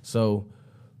breaths. So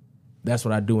that's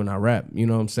what I do when I rap. You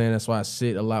know what I'm saying? That's why I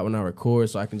sit a lot when I record,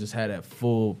 so I can just have that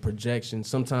full projection.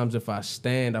 Sometimes if I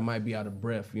stand, I might be out of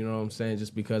breath. You know what I'm saying?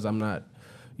 Just because I'm not,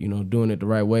 you know, doing it the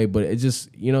right way. But it just,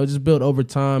 you know, just built over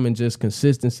time and just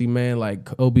consistency, man. Like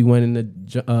Kobe went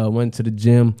to the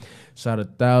gym, shot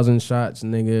 1,000 shots,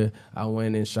 nigga. I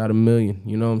went and shot 1,000,000.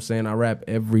 You know what I'm saying? I rap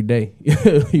every day.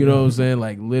 You know what I'm saying?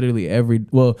 Like literally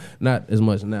well, not as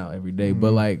much now every day,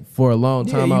 but like for a long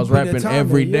time I was rapping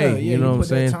every day. You know what I'm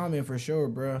saying? You put that time in for sure,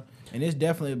 bro. And it's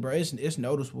definitely, bro, it's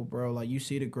noticeable, bro. Like you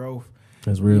see the growth.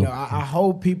 That's real. You know, I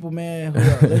hope people, man,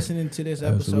 who are listening to this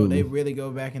episode, they really go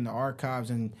back in the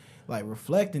archives and like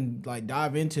reflect and like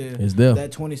dive into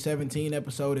that 2017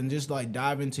 episode and just like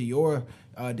dive into your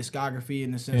discography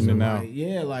in the sense of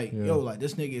like, yo, like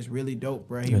this nigga is really dope,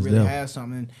 bro. He really has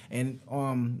something. And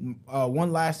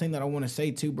one last thing that I want to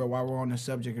say too, bro, while we're on the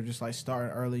subject of just like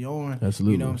starting early on.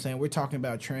 Absolutely. You know what I'm saying? We're talking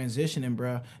about transitioning,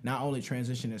 bro. Not only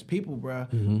transition as people, bro.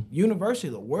 Mm-hmm.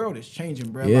 Universally, the world is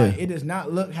changing, bro. Yeah. Like it does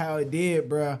not look how it did,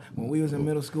 bro, when we was in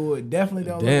middle school. It definitely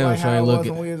don't look like how it was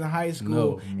when we was in high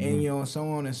school. No. And you know, so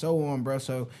on and so on, bro.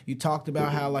 So you talked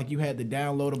about how like you had the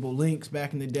downloadable links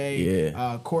back in the day.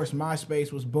 Yeah. Of course,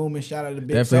 MySpace was booming. Shout out to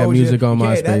Big Definitely have music on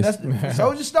MySpace.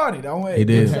 Soulja started. Don't wait. He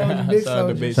did. Shout out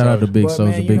to Big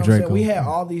Soulja, Big Draco. We had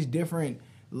all these different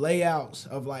layouts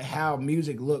of like how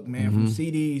music looked, man, from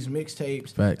CDs,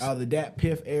 mixtapes, the Dat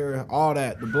Piff era, all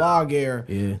that, the blog era.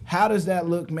 Yeah. How does that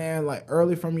look, man? Like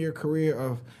early from your career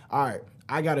of, all right,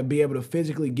 I got to be able to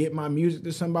physically get my music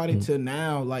to somebody to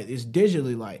now, like, it's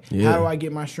digitally, like, how do I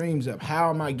get my streams up? How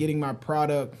am I getting my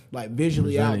product, like,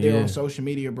 visually out there on social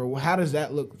media, bro? How does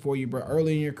that look for you, bro,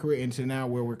 early in your career into now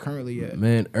where we're currently at?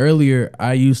 Man, earlier,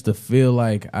 I used to feel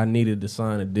like I needed to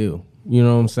sign a deal. You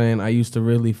know what I'm saying? I used to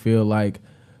really feel like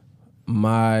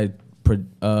my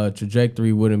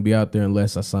trajectory wouldn't be out there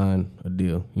unless I signed a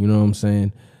deal. You know what I'm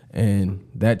saying? And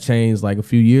that changed, like, a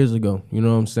few years ago. You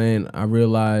know what I'm saying? I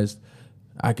realized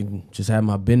I can just have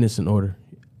my business in order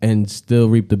and still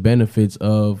reap the benefits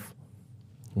of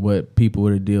what people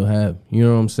with a deal have. You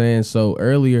know what I'm saying? So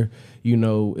earlier, you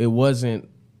know, it wasn't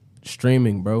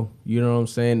streaming, bro. You know what I'm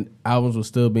saying? Albums were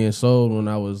still being sold when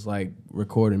I was like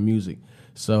recording music.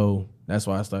 So that's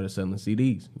why I started selling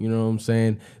CDs. You know what I'm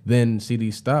saying? Then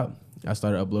CDs stopped. I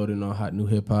started uploading on Hot New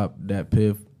Hip Hop, Dat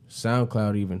Piff,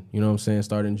 SoundCloud even. You know what I'm saying?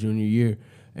 Starting junior year.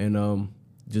 And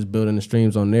just building the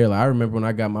streams on there. Like I remember when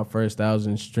I got my first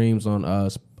 1,000 streams on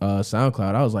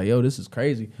SoundCloud, I was like, yo, this is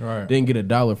crazy. Right. Didn't get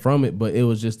 $1 from it, but it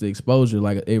was just the exposure.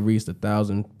 Like it reached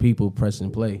 1,000 people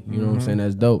pressing play. You know what I'm saying?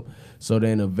 That's dope. So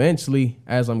then eventually,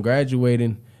 as I'm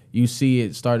graduating, you see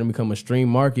it starting to become a stream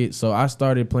market. So I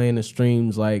started playing the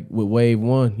streams like with Wave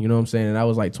 1, you know what I'm saying? And that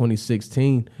was like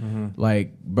 2016.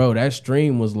 Like, bro, that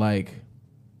stream was like,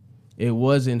 it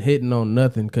wasn't hitting on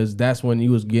nothing because that's when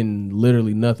you was getting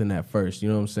literally nothing at first, you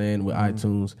know what I'm saying, with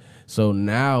iTunes. So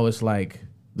now it's like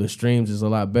the streams is a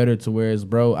lot better to where it's,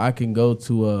 bro, I can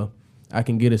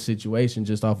get a situation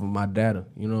just off of my data,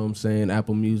 you know what I'm saying,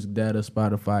 Apple Music data,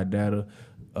 Spotify data,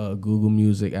 Google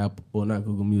Music, not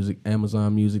Google Music,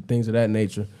 Amazon Music, things of that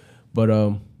nature. But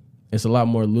it's a lot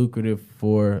more lucrative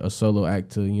for a solo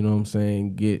act to, you know what I'm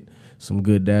saying, get some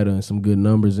good data and some good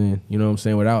numbers in, you know what I'm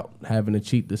saying, without having to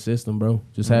cheat the system, bro.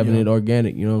 Just having it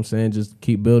organic, you know what I'm saying, just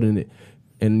keep building it.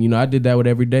 And, you know, I did that with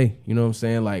every day, you know what I'm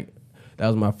saying, like, That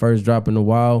was my first drop in a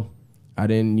while. I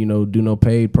didn't, do no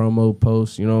paid promo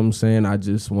posts. You know what I'm saying? I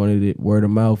just wanted it word of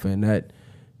mouth, and that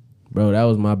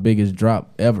was my biggest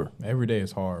drop ever. Every day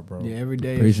is hard, bro. Yeah, every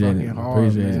day is fucking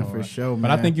hard, man, for sure, man.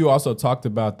 But I think you also talked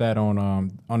about that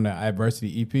on the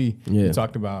Adversity EP. Yeah. You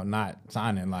talked about not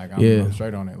signing, like, I'm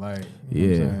straight on it, like,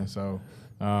 you know what I'm saying? So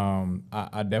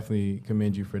I definitely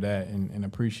commend you for that and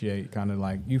appreciate kind of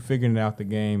like you figuring out the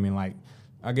game and like,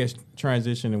 I guess,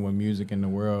 transitioning with music in the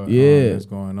world that's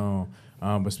going on.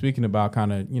 But speaking about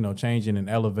kind of, changing and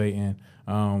elevating,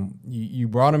 you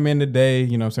brought them in today,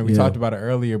 you know what I'm saying? We talked about it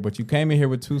earlier, but you came in here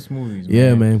with 2 smoothies, man.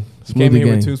 Yeah, man. You came in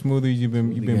here with 2 smoothies. You've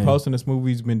been posting the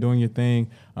smoothies, you've been doing your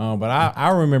thing. But I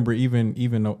remember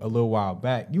even a little while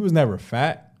back, you was never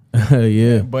fat.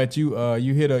 Yeah. But you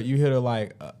hit a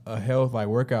like a health like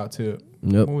workout tip.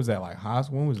 Yep. When was that? Like high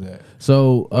school? When was that?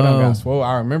 So got swole.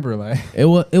 I remember like it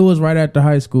was right after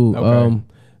high school. Okay.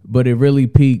 But it really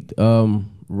peaked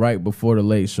right before the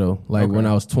Late Show, like when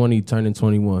I was 20 turning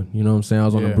 21. You know what I'm saying? I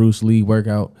was on a Bruce Lee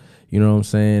workout, you know what I'm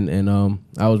saying? And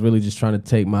I was really just trying to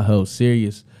take my health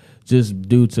serious, just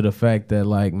due to the fact that,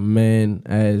 like, man,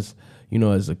 as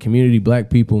as a community, black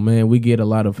people, man, we get a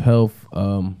lot of health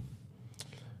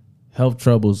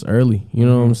troubles early, you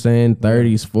know what I'm saying?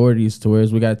 30s, 40s, to where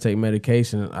we got to take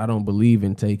medication. I don't believe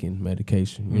in taking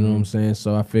medication, you know what I'm saying?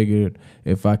 So I figured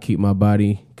if I keep my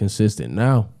body consistent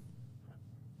now,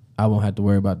 I won't have to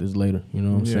worry about this later, you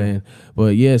know what I'm saying?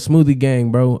 But yeah, Smoothie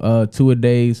Gang, bro,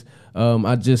 2-a-days.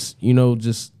 I just,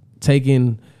 just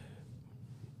taking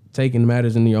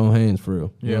matters into your own hands for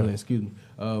real. Yeah. Excuse me.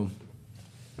 Like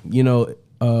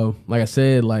I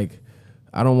said, like,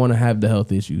 I don't want to have the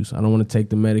health issues. I don't want to take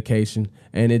the medication,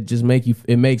 and it just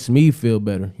makes me feel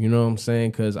better. You know what I'm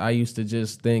saying? Because I used to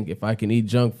just think if I can eat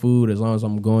junk food, as long as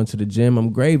I'm going to the gym,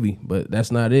 I'm gravy. But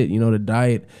that's not it. The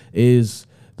diet is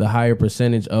the higher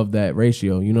percentage of that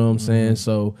ratio. You know what I'm saying?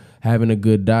 So having a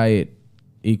good diet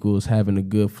equals having a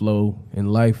good flow in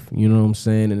life. You know what I'm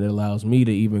saying? And it allows me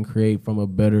to even create from a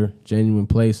better, genuine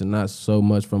place and not so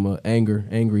much from a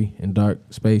angry, and dark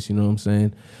space. You know what I'm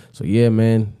saying? So yeah,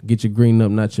 man, get your green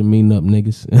up, not your mean up,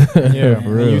 niggas. Yeah, for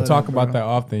real. You talk about that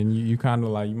often. You kind of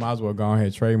like, you might as well go ahead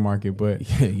and trademark it. But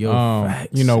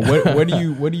facts. what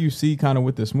do you see kind of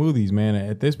with the smoothies, man?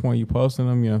 At this point, you posting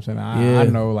them. You know what I'm saying? I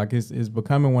know, like, it's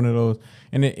becoming one of those,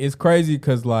 and it's crazy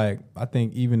because, like, I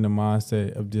think even the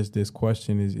mindset of just this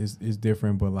question is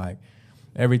different. But like,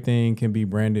 everything can be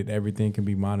branded, everything can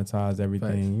be monetized,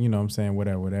 everything. Facts. You know what I'm saying?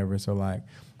 Whatever. So like,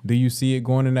 do you see it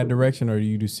going in that direction, or do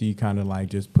you just see kind of like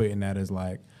just putting that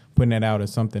out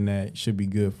as something that should be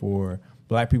good for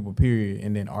black people, period,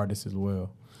 and then artists as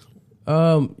well?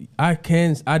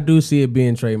 I do see it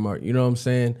being trademarked, you know what I'm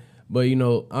saying? But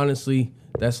honestly,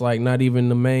 that's like not even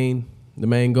the main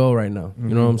goal right now.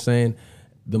 You know what I'm saying?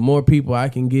 The more people I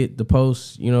can get to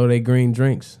post, they green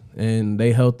drinks and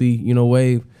they healthy,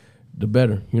 wave, the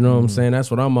better. You know what I'm saying? That's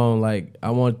what I'm on. Like,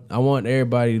 I want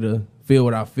everybody to feel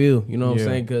what I feel, you know what I'm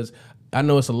saying? Because I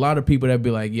know it's a lot of people that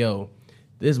be like, yo,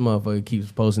 this motherfucker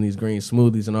keeps posting these green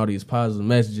smoothies and all these positive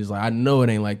messages. Like, I know it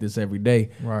ain't like this every day.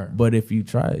 Right. But if you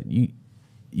try it,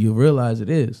 you realize it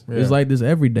is. Yeah. It's like this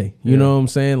every day. You know what I'm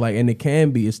saying? Like, and it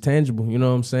can be. It's tangible. You know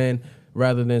what I'm saying?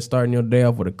 Rather than starting your day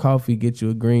off with a coffee, get you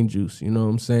a green juice. You know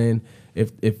what I'm saying?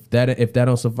 If that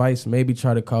don't suffice, maybe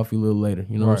try the coffee a little later.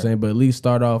 You know what I'm saying? But at least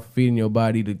start off feeding your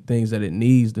body the things that it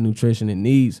needs, the nutrition it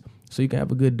needs, so you can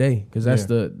have a good day. Because that's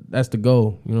the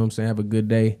goal. You know what I'm saying? Have a good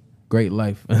day. Great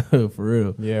life. For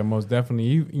real. Yeah, most definitely.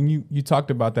 You talked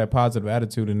about that positive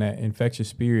attitude and that infectious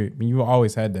spirit. I mean, you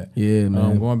always had that. Yeah,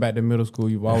 man. Going back to middle school,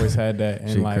 you've always had that.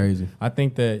 And shit, like, crazy. I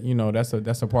think that,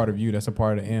 that's a part of you. That's a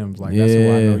part of M's. Like, that's who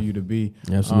I know you to be.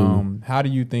 Absolutely. How do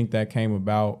you think that came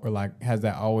about? Or like, has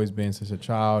that always been since a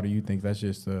child? Or you think that's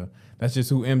just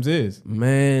who M's is?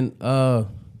 Man, I'm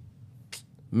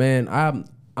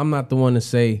not the one to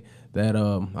say that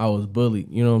I was bullied,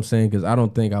 you know what I'm saying? Because I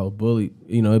don't think I was bullied.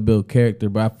 It built character.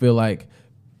 But I feel like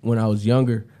when I was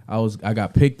younger, I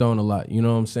got picked on a lot, you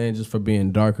know what I'm saying? Just for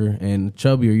being darker and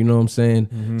chubbier, you know what I'm saying?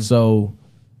 Mm-hmm. So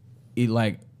it,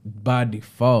 like, by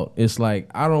default, it's like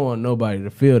I don't want nobody to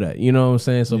feel that, you know what I'm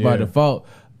saying? So by default,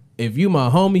 if you my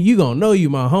homie, you gonna know you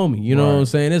my homie, you know what I'm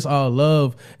saying? It's all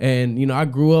love. And I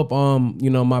grew up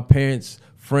my parents'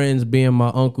 friends being my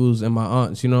uncles and my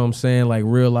aunts, you know what I'm saying? Like,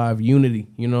 real life unity,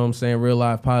 you know what I'm saying? Real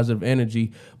life positive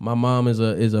energy. My mom is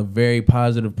a very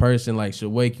positive person. Like, she'll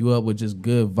wake you up with just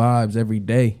good vibes every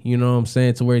day, you know what I'm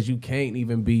saying? To where you can't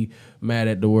even be mad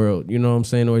at the world, you know what I'm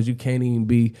saying? Or you can't even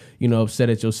be, upset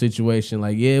at your situation.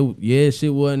 Like, yeah,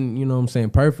 shit wasn't, you know what I'm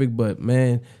saying, perfect, but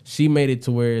man, she made it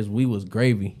to where we was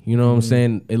gravy, you know what I'm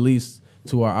saying? At least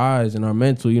to our eyes and our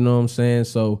mental, you know what I'm saying?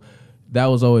 So that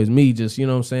was always me, just, you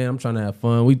know what I'm saying? I'm trying to have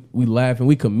fun. We laugh, and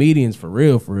we comedians for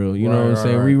real, you know what I'm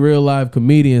saying? Right. We real live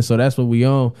comedians, so that's what we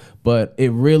on. But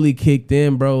it really kicked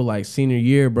in, bro, like senior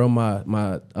year, bro.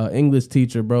 My English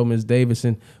teacher, bro, Miss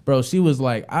Davison, bro, she was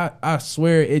like, I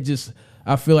swear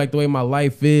I feel like the way my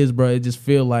life is, bro, it just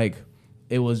feel like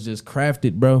it was just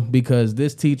crafted, bro, because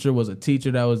this teacher was a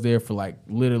teacher that was there for like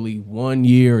literally 1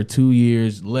 year or 2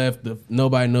 years, left.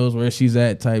 Nobody knows where she's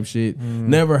at type shit.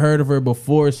 Never heard of her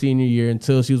before senior year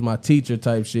until she was my teacher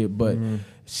type shit. But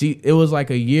it was like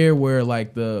a year where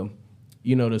like the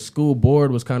school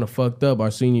board was kind of fucked up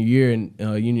our senior year in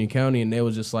Union County, and they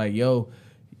was just like, yo,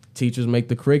 teachers make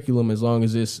the curriculum as long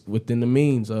as it's within the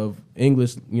means of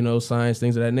English, science,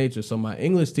 things of that nature. So my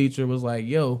English teacher was like,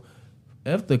 yo,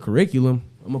 F the curriculum,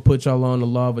 I'm going to put y'all on the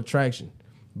law of attraction.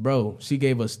 Bro, she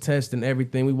gave us tests and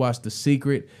everything. We watched The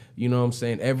Secret, you know what I'm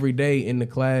saying, every day in the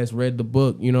class, read the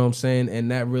book, you know what I'm saying, and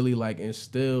that really, like,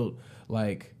 instilled,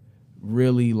 like,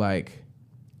 really, like,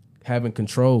 having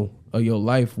control of your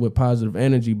life with positive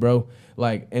energy, bro.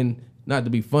 Like, and not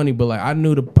to be funny, but, like, I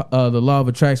knew the law of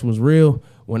attraction was real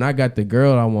when I got the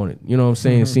girl I wanted, you know what I'm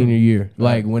saying, senior year.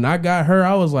 Like, when I got her,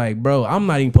 I was like, bro, I'm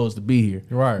not even supposed to be here.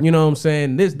 Right. You know what I'm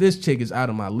saying? This chick is out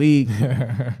of my league,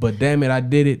 but damn it, I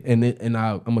did it, and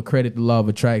I'm going to credit the law of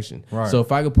attraction. Right. So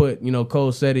if I could put,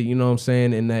 Cole said it, you know what I'm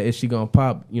saying, and that is she going to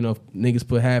pop, niggas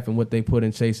put half in what they put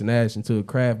in chasing ass into a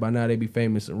craft, by now they be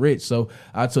famous and rich. So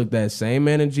I took that same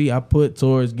energy I put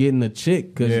towards getting a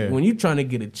chick, because when you trying to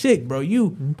get a chick, bro,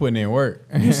 you putting in work.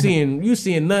 you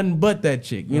seeing nothing but that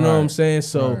chick, you know what I'm saying?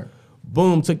 So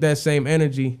boom, took that same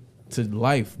energy to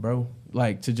life, bro.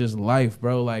 Like, to just life,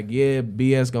 bro. Like, yeah,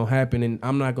 BS gonna happen, and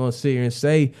I'm not gonna sit here and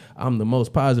say I'm the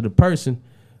most positive person,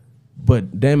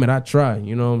 but damn it, I try,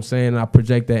 you know what I'm saying? I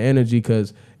project that energy,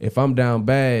 because if I'm down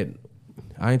bad,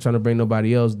 I ain't trying to bring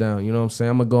nobody else down, you know what I'm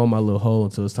saying? I'm gonna go in my little hole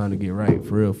until it's time to get right,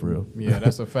 for real. Yeah,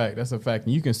 that's a fact. That's a fact.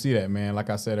 And you can see that, man. Like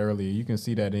I said earlier, you can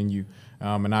see that in you,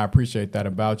 and I appreciate that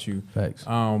about you. Thanks.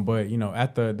 But,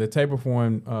 at the Table for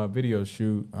One video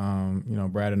shoot,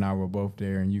 Brad and I were both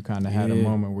there, and you kind of had a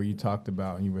moment where you talked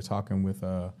about, and you were talking with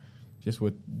just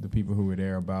with the people who were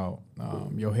there about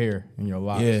your hair and your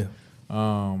locks. Yeah.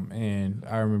 And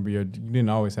I remember you didn't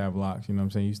always have locks, you know what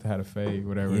I'm saying? You used to have a fade,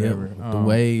 whatever. The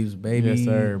waves, baby. Yes,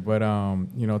 sir. But,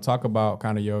 talk about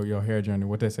kind of your hair journey,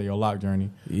 what they say, your lock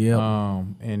journey. Yeah.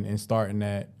 And starting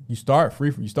that. You started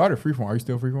freeform. Are you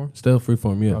still freeform? Still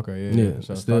freeform, yeah. Okay, yeah.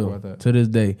 So still, talk about that. To this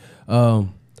day.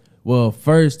 Well,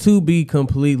 first, to be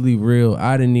completely real,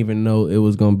 I didn't even know it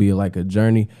was going to be like a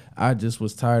journey. I just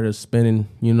was tired of spending,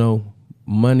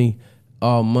 money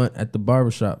all month at the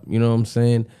barbershop. You know what I'm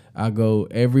saying? I go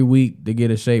every week to get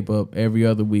a shape up, every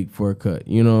other week for a cut.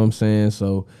 You know what I'm saying?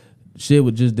 So shit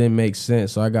just didn't make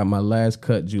sense. So I got my last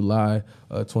cut July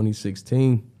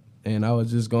 2016, and I was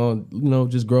just going,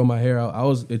 just grow my hair out. I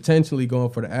was intentionally going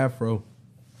for the afro,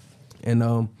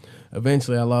 and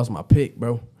eventually I lost my pick,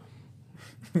 bro.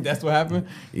 That's what happened?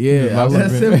 Yeah.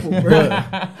 That's simple, bro.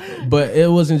 But it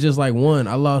wasn't just like one.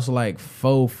 I lost like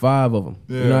 4, 5 of them.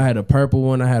 Yeah. I had a purple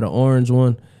one, I had an orange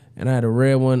one, and I had a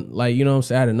red one. Like, you know what I'm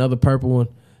saying? I had another purple one,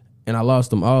 and I lost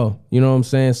them all. You know what I'm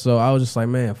saying? So I was just like,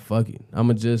 man, fuck it. I'm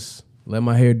going to just let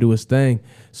my hair do its thing.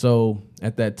 So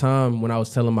at that time, when I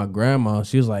was telling my grandma,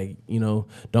 she was like,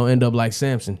 don't end up like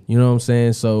Samson. You know what I'm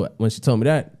saying? So when she told me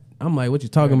that, I'm like, what you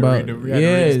talking about? I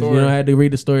had to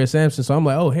read the story of Samson. So I'm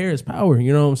like, oh, hair is power.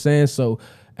 You know what I'm saying? So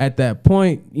at that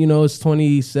point, it's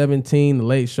 2017, the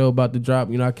Late Show about to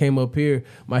drop. I came up here,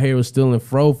 my hair was still in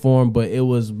fro form, but it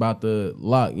was about to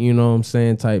lock, you know what I'm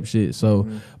saying, type shit. So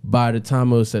by the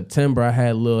time it was September, I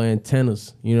had little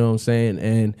antennas, you know what I'm saying?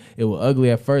 And it was ugly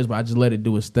at first, but I just let it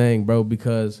do its thing, bro,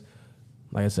 because,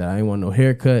 like I said, I ain't want no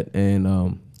haircut.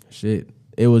 And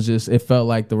it felt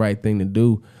like the right thing to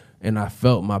do. And I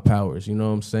felt my powers, you know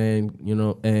what I'm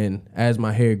saying? And as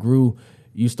my hair grew,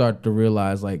 you start to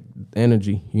realize, like,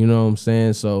 energy, you know what I'm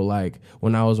saying? So, like,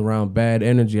 when I was around bad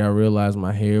energy, I realized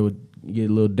my hair would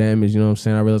get a little damaged, you know what I'm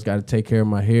saying? I realized I got to take care of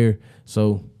my hair.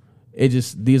 So,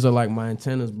 these are, like, my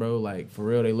antennas, bro. Like, for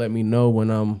real, they let me know when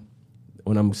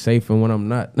I'm safe and when I'm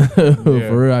not.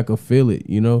 For real, I can feel it,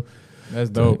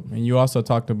 That's dope. And you also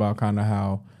talked about kind of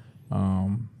how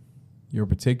you're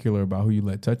particular about who you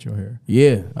let touch your hair.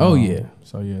 Yeah. Oh, yeah.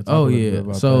 So, yeah. Talk a little bit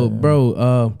about that,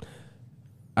 bro,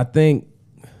 I think,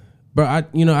 bro, I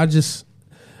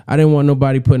didn't want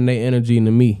nobody putting their energy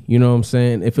into me. You know what I'm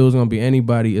saying? If it was going to be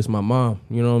anybody, it's my mom.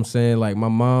 You know what I'm saying? Like, my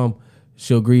mom,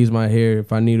 she'll grease my hair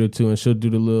if I need her to, and she'll do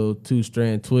the little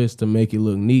 2-strand twist to make it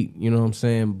look neat. You know what I'm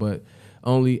saying? But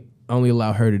only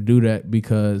allow her to do that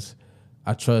because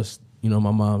I trust you know,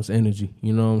 my mom's energy.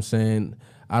 You know what I'm saying?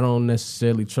 I don't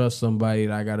necessarily trust somebody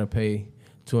that I gotta pay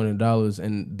 $200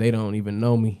 and they don't even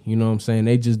know me. You know what I'm saying?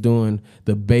 They just doing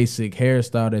the basic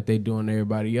hairstyle that they doing to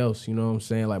everybody else. You know what I'm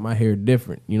saying? Like my hair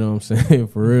different. You know what I'm saying?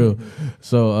 For real.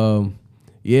 So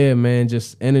yeah, man,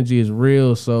 just energy is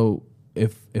real. So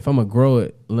if I'm gonna grow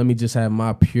it, let me just have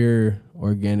my pure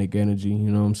organic energy,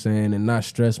 you know what I'm saying, and not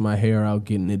stress my hair out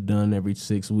getting it done every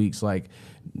 6 weeks like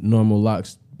normal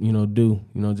locks, you know, do.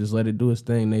 You know, just let it do its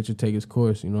thing. Nature take its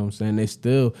course, you know what I'm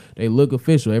saying? They look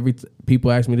official.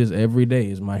 People ask me this every day.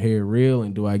 Is my hair real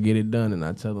and do I get it done? And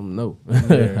I tell them no.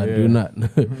 I do not.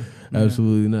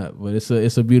 Absolutely not. But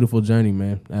it's a beautiful journey,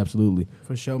 man. Absolutely.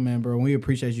 For sure, man, bro. We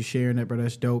appreciate you sharing that, bro.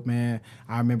 That's dope, man.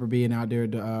 I remember being out there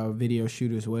at the video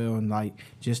shoot as well, and like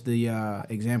just the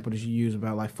example that you use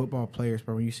about like football players,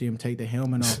 bro. When you see them take the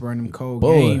helmet off, run them cold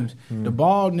games, the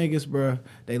bald niggas, bro,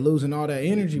 they losing all that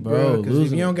energy, bro. Because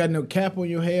if you don't got no cap on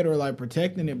your head or like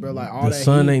protecting it, bro, like all the that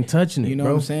sun heat, ain't touching it, you know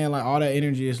bro. what I'm saying? Like all that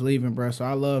energy is leaving, bro. So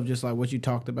I love just like what you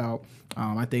talked about.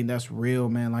 I think that's real,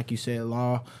 man. Like you said,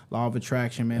 law of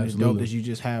attraction, man. Absolutely. It's dope that you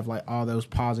just have like all those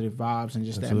positive vibes and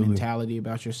just that mentality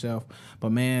about yourself.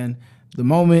 But man, the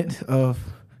moment of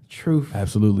truth.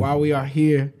 Absolutely. While we are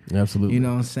here. Absolutely. You know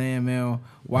what I'm saying, man?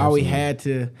 While we had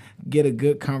to get a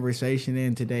good conversation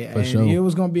in today. For sure. It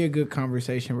was going to be a good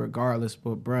conversation regardless.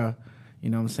 But, bruh, you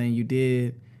know what I'm saying? You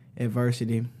did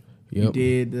Adversity. Yep. You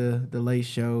did the Late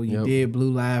Show. You did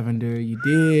Blue Lavender. You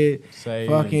did Sage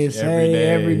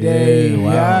every day.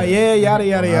 Wow. Yeah, yada,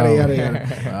 yada.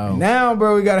 Wow. Now,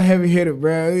 bro, we got a heavy hitter,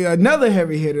 bro. Another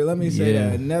heavy hitter. Let me say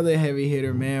that. Another heavy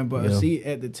hitter, man. But a seat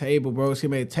at the table, bro. It's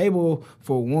going to be a table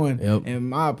for one. Yep. And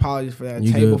my apologies for that.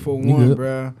 You Table good. for You one, good.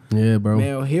 bro. Yeah, bro.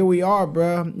 Man, here we are,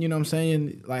 bro. You know what I'm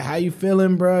saying? Like, how you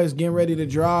feeling, bro? It's getting ready to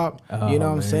drop. You know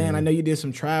what I'm saying? I know you did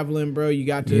some traveling, bro. You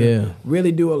got to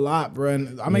really do a lot, bro.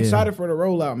 And I'm excited for the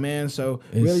rollout, man. So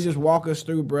really just walk us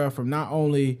through, bro, from not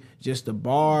only just the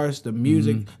bars, the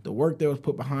music, the work that was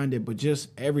put behind it, but just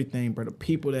everything, bro. The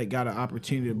people that got an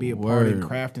opportunity to be a part in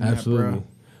crafting that,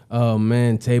 bro.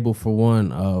 Man, Table for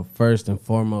One, first and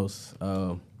foremost,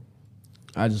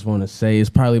 I just want to say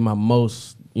it's probably my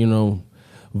most, you know,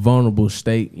 vulnerable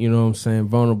state, you know what I'm saying?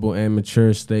 Vulnerable and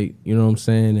mature state, you know what I'm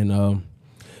saying? And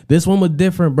this one was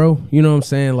different, bro. You know what I'm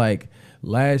saying? Like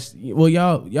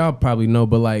y'all probably know,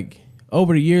 but like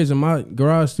over the years in my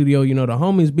garage studio, you know, the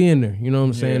homies be in there, you know what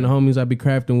I'm saying? The homies I be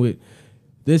crafting with.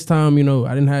 This time, you know,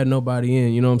 I didn't have nobody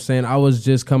in, you know what I'm saying? I was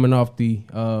just coming off the,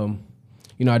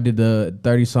 you know, I did the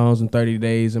 30 songs in 30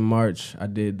 days in March. I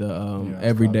did the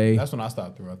Every Day. That's when I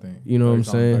stopped through, I think. You know what I'm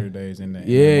saying? 30 days in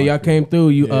there. Y'all came through.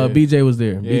 You BJ was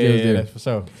there. BJ was there. That's for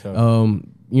sure.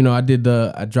 You know, I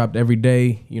dropped Every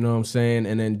Day, you know what I'm saying?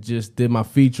 And then just did my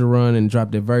feature run and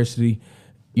dropped Adversity,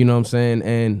 you know what I'm saying?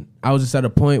 And I was just at a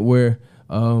point where,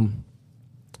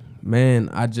 man,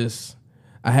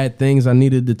 I had things I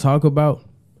needed to talk about,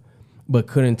 but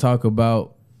couldn't talk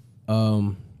about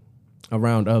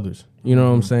around others. You know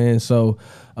what I'm saying? So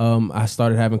I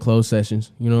started having closed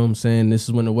sessions. You know what I'm saying? This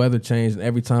is when the weather changed.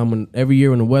 And every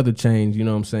year when the weather changed, you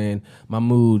know what I'm saying, my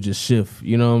mood just shift.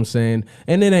 You know what I'm saying?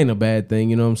 And it ain't a bad thing.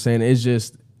 You know what I'm saying? It's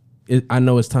just, I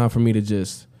know it's time for me to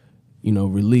just, you know,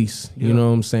 release. You know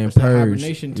what I'm saying? It's Purge.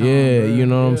 hibernation time, Yeah, bro. you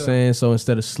know what I'm saying? So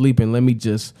instead of sleeping, let me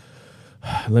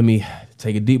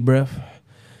take a deep breath,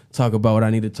 talk about what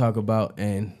I need to talk about,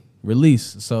 and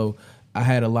release. So I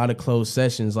had a lot of closed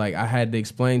sessions. Like, I had to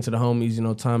explain to the homies, you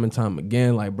know, time and time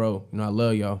again, like, bro, you know, I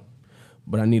love y'all,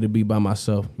 but I need to be by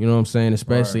myself. You know what I'm saying?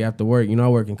 Especially after work. You know, I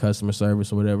work in customer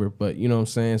service or whatever, but you know what I'm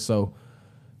saying? So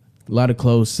a lot of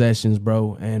closed sessions,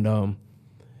 bro. And,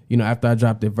 you know, after I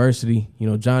dropped Adversity, you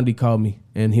know, John D called me,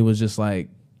 and he was just like,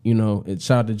 you know,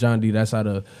 shout out to John D. That's out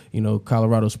of, you know,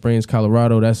 Colorado Springs,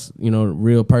 Colorado. That's, you know,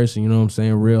 real person, you know what I'm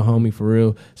saying? Real homie, for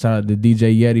real. Shout out to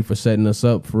DJ Yeti for setting us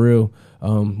up, for real.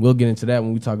 We'll get into that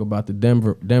when we talk about the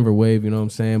Denver wave, you know what I'm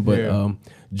saying? But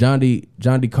John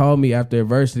D called me after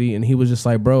Adversity, and he was just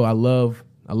like, bro, I love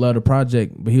the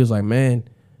project. But he was like, man,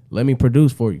 let me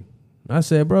produce for you. I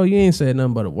said, bro, you ain't said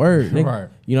nothing but a word, nigga. Right.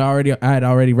 You know, I had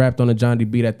already rapped on the John D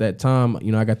beat at that time.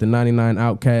 You know, I got the 99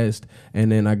 Outcast,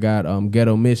 and then I got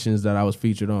Ghetto Missions that I was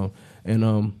featured on.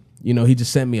 And you know, he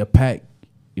just sent me a pack.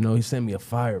 You know, he sent me a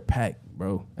fire pack,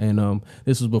 bro. And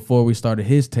this was before we started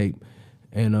his tape.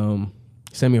 And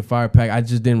he sent me a fire pack. I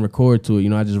just didn't record to it. You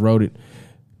know, I just wrote it,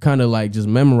 kind of like just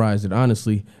memorized it,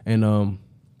 honestly. And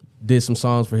did some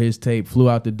songs for his tape. Flew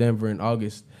out to Denver in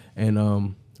August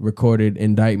and recorded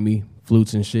Indict Me,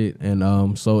 flutes and shit,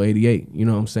 and Soul 88, you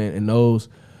know what I'm saying? And those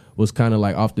was kind of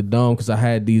like off the dome because I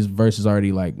had these verses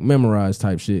already like memorized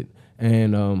type shit.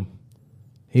 And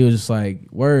he was just like,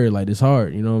 word, like, it's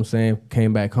hard, you know what I'm saying?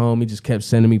 Came back home, he just kept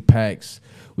sending me packs.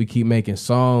 We keep making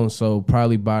songs, so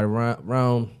probably by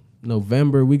around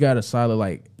November, we got a solid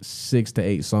like 6 to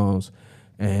 8 songs.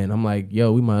 And I'm like,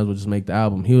 yo, we might as well just make the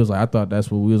album. He was like, I thought that's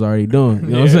what we was already doing. You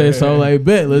know what I'm saying? So like,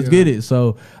 bet, let's get it.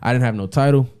 So I didn't have no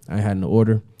title. I had no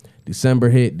order. December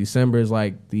hit. December is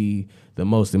like the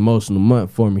most emotional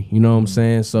month for me. You know what I'm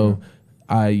saying? So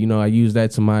I used that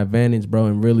to my advantage, bro,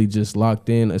 and really just locked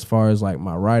in as far as like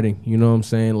my writing. You know what I'm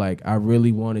saying? Like, I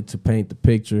really wanted to paint the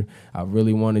picture. I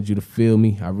really wanted you to feel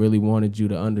me. I really wanted you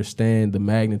to understand the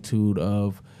magnitude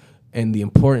of and the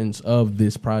importance of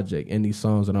this project and these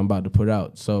songs that I'm about to put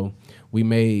out. So we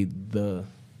made the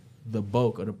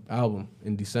bulk of the album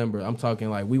in December. I'm talking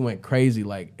like we went crazy,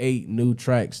 like 8 new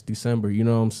tracks December, you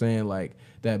know what I'm saying? Like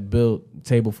that built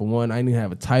Table for One. I didn't even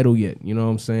have a title yet, you know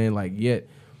what I'm saying? Like yet.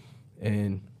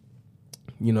 And,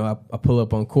 you know, I pull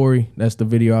up on Corey. That's the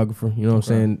videographer, you know what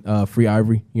I'm saying? Free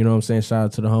Ivory, you know what I'm saying? Shout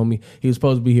out to the homie. He was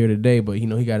supposed to be here today, but, you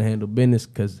know, he got to handle business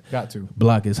because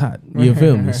block is hot. You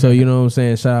feel me? So, you know what I'm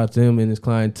saying? Shout out to him and his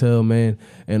clientele, man.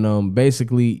 And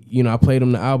basically, you know, I played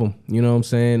him the album, you know what I'm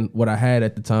saying? What I had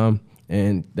at the time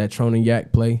and that Tron and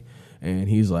Yak play. And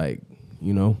he's like,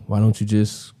 you know, why don't you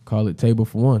just call it Table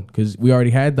for One? Because we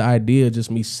already had the idea, just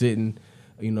me sitting,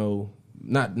 you know,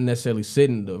 not necessarily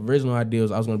sitting. The original idea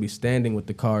was I was going to be standing with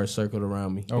the cars circled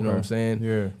around me. You know what I'm saying?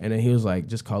 Yeah. And then he was like,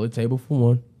 just call it Table for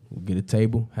One. We'll get a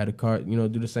table, had a car, you know,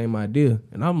 do the same idea.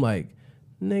 And I'm like,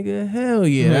 nigga, hell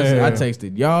yeah. I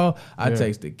texted y'all. I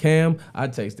texted Cam. I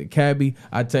texted Cabby.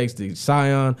 I texted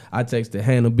Sion. I texted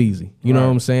Hannah Beasley. You know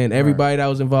what I'm saying? Everybody that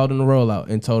was involved in the rollout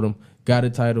and told them, got a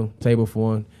title, Table for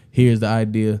One. Here's the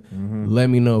idea.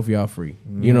 Let me know if y'all free.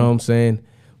 You know what I'm saying?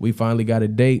 We finally got a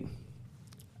date.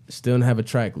 Still don't have a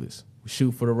track list. We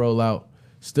shoot for the rollout.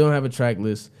 Still don't have a track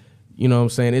list. You know what I'm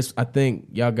saying? I think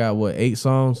y'all got, 8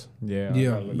 songs? Yeah.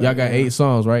 Y'all got 8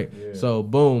 songs, right? Yeah. So,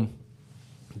 boom.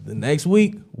 The next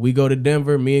week, we go to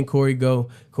Denver. Me and Corey go.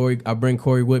 I bring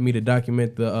Corey with me to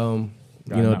document the,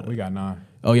 we got 9.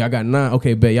 Oh, y'all got 9?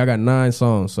 Okay, bet. Y'all got 9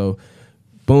 songs. So,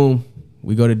 boom.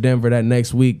 We go to Denver that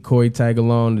next week. Corey tag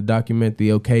along to document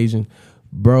the occasion.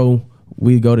 Bro,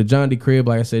 we go to John D crib.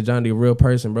 Like I said, John D a real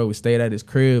person, bro. We stayed at his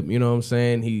crib, you know what I'm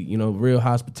saying? He, you know, real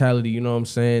hospitality, you know what I'm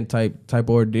saying, type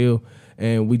ordeal.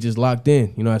 And we just locked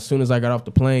in. You know, as soon as I got off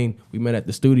the plane, we met at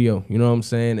the studio, you know what I'm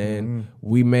saying? And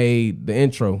we made the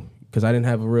intro because I didn't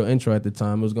have a real intro at the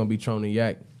time. It was going to be Tron and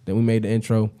Yak. Then we made the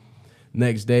intro.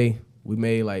 Next day, we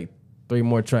made like 3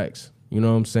 more tracks. You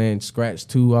know what I'm saying? Scratched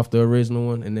 2 off the original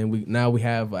one, and then we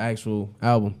have an actual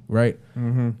album, right?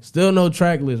 Still no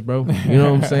track list, bro. You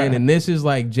know what I'm saying? And this is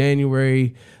like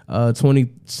January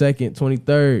 22nd,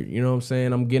 23rd. You know what I'm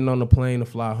saying? I'm getting on the plane to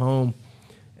fly home,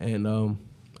 and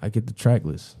I get the track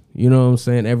list. You know what I'm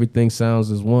saying? Everything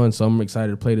sounds as one, so I'm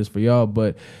excited to play this for y'all.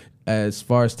 But as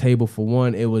far as Table for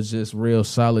One, it was just real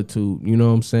solitude. You know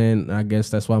what I'm saying? I guess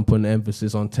that's why I'm putting the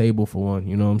emphasis on Table for One.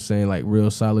 You know what I'm saying? Like real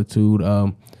solitude.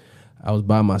 I was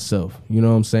by myself, you know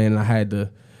what I'm saying? I had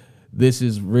to, this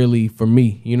is really for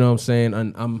me, you know what I'm saying?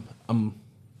 I'm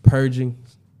purging,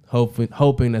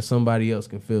 hoping that somebody else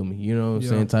can feel me, you know what I'm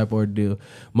saying? Type ordeal.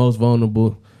 Most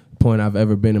vulnerable point I've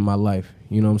ever been in my life,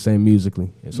 you know what I'm saying,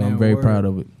 musically. And so I'm very proud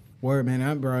of it. Word,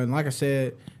 man, bro. And like I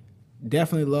said,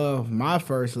 definitely love my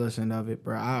first listen of it,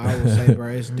 bro. I would say, bro,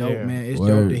 it's dope, man. It's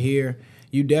dope to hear.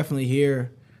 You definitely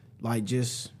hear, like,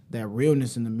 just that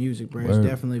realness in the music, bro. It's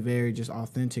definitely very just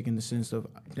authentic in the sense of,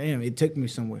 damn, it took me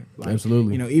somewhere. Like,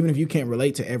 absolutely. You know, even if you can't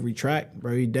relate to every track,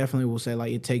 bro, you definitely will say,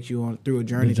 like, it takes you on through a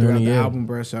journey throughout the album,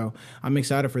 bro. So I'm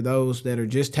excited for those that are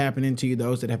just tapping into you,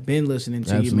 those that have been listening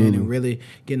to you, man, and really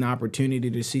getting the opportunity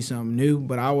to see something new.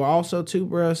 But I will also, too,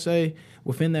 bro, say,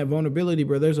 within that vulnerability,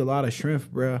 bro, there's a lot of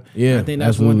strength, bro. Yeah, I think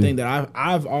that's one thing that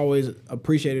I've always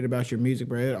appreciated about your music,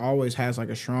 bro. It always has, like,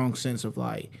 a strong sense of,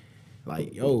 like,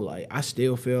 yo, like, I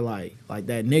still feel like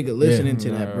that nigga listening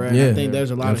to that, bro. I think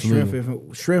there's a lot of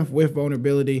strength with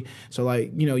vulnerability. So,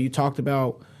 like, you know, you talked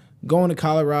about going to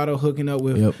Colorado, hooking up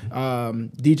with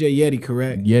DJ Yeti,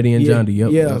 correct? Yeti and John D,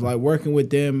 like working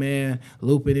with them, man,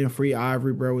 looping in Free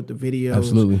Ivory, bro, with the videos.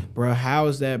 Absolutely. Bro, how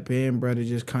has that been, bro, to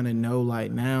just kind of know,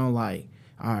 like, now, like,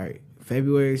 all right,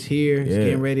 February's here, it's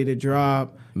getting ready to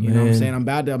drop. You know what I'm saying? I'm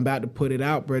about to put it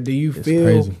out, bro. Do you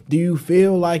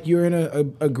feel like you're in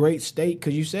a great state?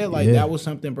 Because you said like that was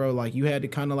something, bro. Like you had to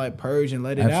kind of like purge and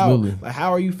let it out. Like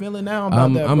how are you feeling now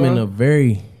about that, bro? I'm in a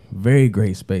very, very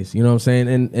great space. You know what I'm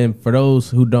saying? And for those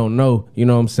who don't know, you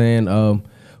know what I'm saying?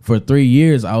 For 3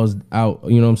 years I was out.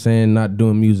 You know what I'm saying? Not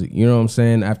doing music. You know what I'm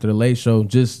saying? After the Late Show,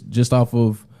 just off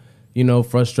of, you know,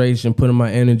 frustration, putting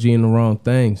my energy in the wrong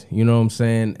things. You know what I'm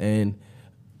saying? And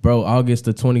bro, August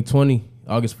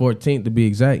 14th to be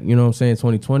exact, you know what I'm saying,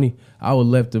 2020, I was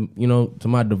left to, to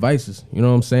my devices, you know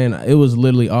what I'm saying? It was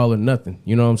literally all or nothing,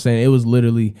 you know what I'm saying? It was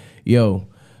literally, yo,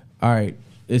 all right,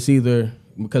 it's either,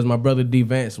 because my brother D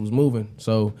Vance was moving,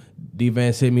 so D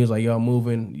Vance hit me, he was like, yo, I'm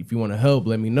moving, if you want to help,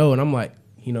 let me know. And I'm like,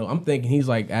 I'm thinking he's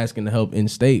like asking to help in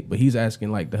state, but he's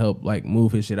asking like to help like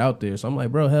move his shit out there. So I'm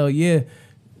like, bro, hell yeah.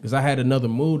 Because I had another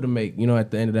move to make,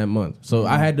 at the end of that month. So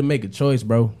I had to make a choice,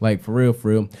 bro, like for real.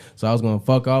 So I was going to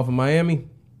fuck off in Miami.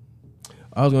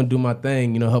 I was going to do my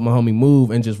thing, help my homie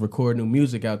move and just record new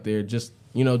music out there. Just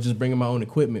bringing my own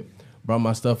equipment. Brought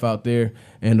my stuff out there.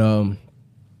 And,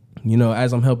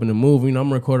 as I'm helping him move,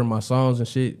 I'm recording my songs and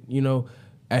shit,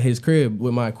 at his crib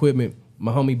with my equipment.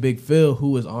 My homie Big Phil,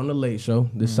 who was on The Late Show.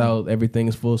 This is how everything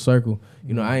is full circle.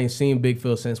 I ain't seen Big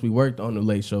Phil since we worked on The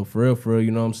Late Show, for real,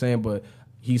 you know what I'm saying? But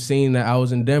he seen that I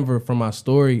was in Denver from my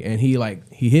story, and he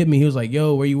hit me. He was like,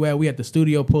 yo, where you at? We at the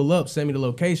studio, pull up, send me the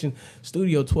location.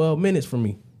 Studio 12 minutes from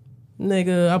me.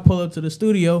 Nigga, I pull up to the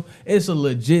studio. It's a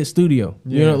legit studio.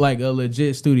 Like a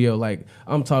legit studio. Like,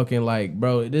 I'm talking like,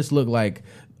 bro, this look like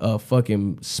a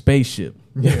fucking spaceship.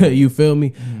 You feel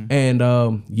me? Mm-hmm. And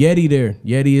Yeti there.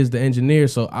 Yeti is the engineer.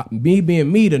 So me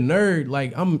being me, the nerd,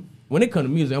 like when it comes to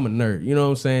music, I'm a nerd. You know what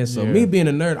I'm saying? So me being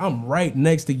a nerd, I'm right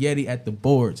next to Yeti at the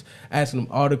boards, asking him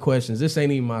all the questions. This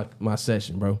ain't even my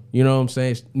session, bro. You know what I'm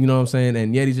saying?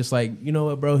 And Yeti's just like, you know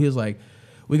what, bro? He was like,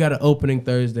 we got an opening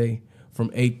Thursday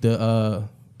from 8 to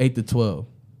 12.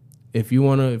 If you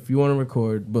wanna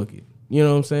record, book it. You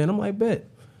know what I'm saying? I'm like, bet.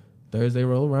 Thursday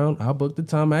roll around, I'll book the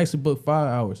time. I actually booked 5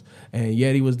 hours. And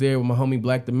Yeti was there with my homie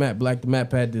Black the Map. Black the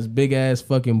Map had this big ass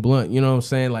fucking blunt, you know what I'm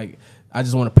saying? Like, I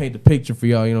just want to paint the picture for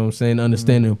y'all, you know what I'm saying?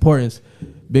 Understand the importance.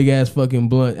 Big ass fucking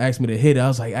blunt asked me to hit it. I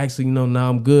was like, actually, now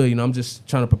I'm good. I'm just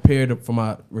trying to prepare for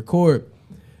my record.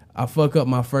 I fuck up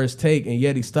my first take and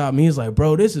Yeti stopped me. He's like,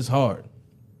 bro, this is hard.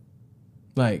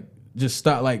 Like, just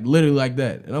stop, like literally like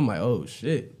that. And I'm like, oh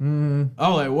shit. Mm-hmm. I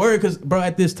was like, word, because bro,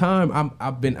 at this time,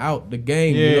 I've been out the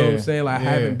game. You know what I'm saying? Like, I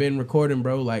haven't been recording,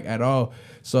 bro, like at all.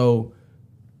 So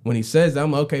when he says that,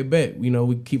 I'm like, okay, bet.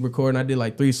 We keep recording. I did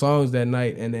like 3 songs that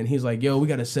night. And then he's like, yo, we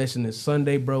got a session this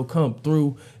Sunday, bro. Come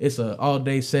through. It's an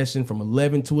all-day session from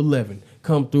 11 to 11.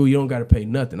 Come through. You don't got to pay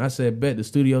nothing. I said, bet. The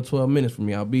studio 12 minutes from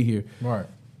me. I'll be here. Right.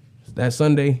 That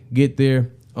Sunday, get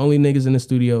there. Only niggas in the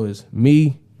studio is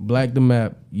me, Black the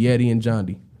Map, Yeti, and John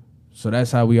D. So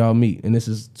that's how we all meet. And this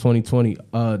is 2020.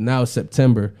 Now it's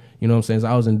September. You know what I'm saying? So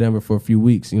I was in Denver for a few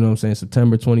weeks. You know what I'm saying?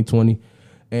 September 2020.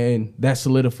 And that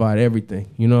solidified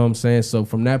everything. You know what I'm saying? So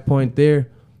from that point there,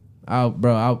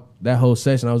 that whole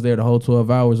session, I was there the whole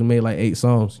 12 hours and made like 8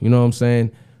 songs. You know what I'm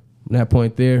saying? From that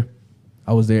point there,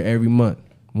 I was there every month,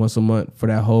 once a month for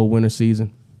that whole winter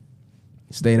season.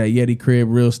 Stayed at Yeti crib,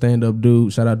 real stand-up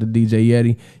dude. Shout out to DJ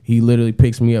Yeti. He literally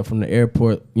picks me up from the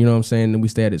airport, you know what I'm saying? And we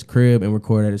stay at his crib and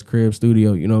record at his crib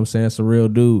studio. You know what I'm saying? That's a real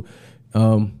dude.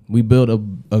 We built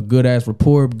a good-ass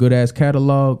rapport, good-ass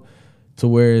catalog to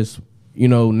where it's,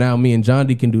 now me and John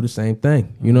D can do the same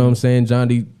thing. You know what I'm saying? John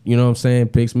D,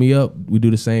 picks me up. We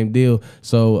do the same deal.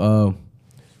 So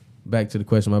back to the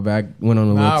question. My bad. I went on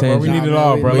a little tangent. Bro, we need it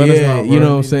all, bro. Let us know, bro. You know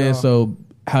what I'm saying? So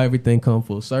how everything come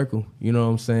full circle. You know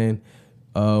what I'm saying?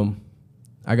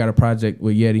 I got a project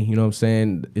with Yeti, you know what I'm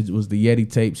saying? It was the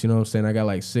Yeti tapes, you know what I'm saying? I got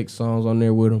like 6 songs on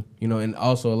there with him, and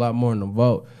also a lot more in the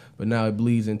vault. But now it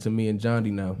bleeds into me and John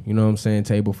D now, you know what I'm saying?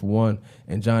 Table for one.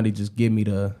 And John D just give me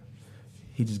the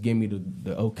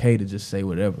okay to just say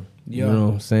whatever. You know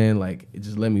what I'm saying? Like, it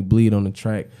just let me bleed on the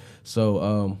track.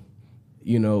 So,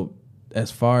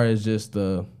 as far as just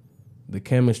the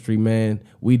chemistry, man,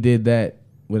 we did that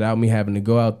without me having to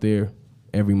go out there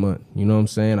every month. You know what I'm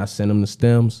saying? I send him the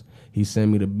stems. He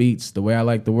send me the beats. The way I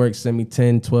like to work, send me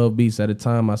 10, 12 beats at a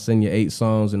time. I send you 8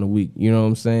 songs in a week. You know what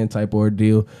I'm saying? Type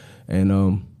ordeal.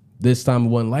 And this time it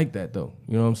wasn't like that, though.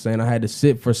 You know what I'm saying? I had to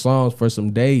sit for songs for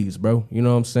some days, bro. You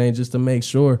know what I'm saying? Just to make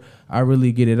sure I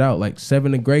really get it out. Like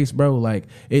 7 to Grace, bro. Like,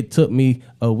 it took me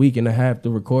a week and a half to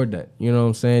record that. You know what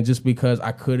I'm saying? Just because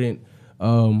I couldn't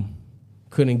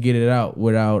get it out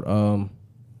without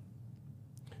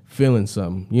feeling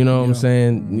something, you know what I'm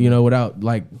saying?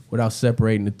 Without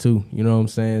separating the two, you know what I'm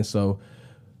saying? So,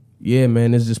 yeah,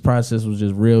 man, this process was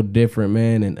just real different,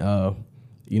 man. And,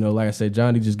 like I said,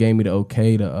 Johnny just gave me the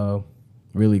okay to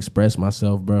really express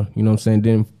myself, bro. You know what I'm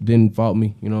saying? Didn't fault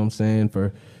me, you know what I'm saying?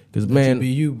 Because, man. Be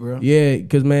you, bro. Yeah,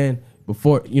 because, man,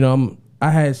 before,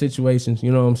 I had situations,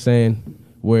 you know what I'm saying,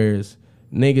 whereas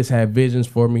niggas had visions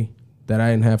for me that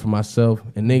I didn't have for myself,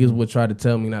 and niggas would try to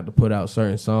tell me not to put out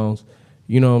certain songs.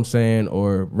 You know what I'm saying?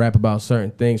 Or rap about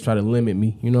certain things, try to limit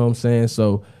me. You know what I'm saying?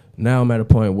 So now I'm at a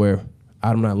point where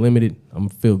I'm not limited. I'm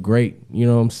feel great. You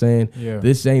know what I'm saying? Yeah.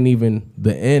 This ain't even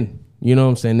the end. You know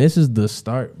what I'm saying? This is the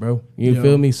start, bro. You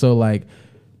feel me? So like,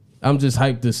 I'm just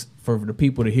hyped this for the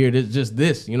people to hear this. Just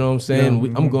this. You know what I'm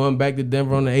saying? I'm going back to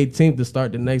Denver on the 18th to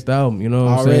start the next album. You know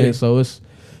what I'm saying? So it's,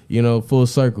 you know, full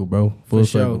circle, bro. Full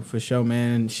circle. For sure,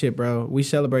 man. Shit, bro. We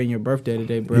celebrating your birthday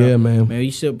today, bro. Yeah, man. Man,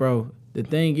 you should, bro. The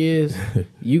thing is,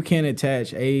 you can't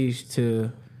attach age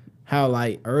to how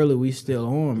like early we still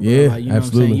on, bro. Yeah, like, you know absolutely.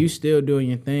 what I'm saying? You still doing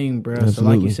your thing, bro. Absolutely. So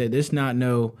like you said, this not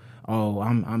no,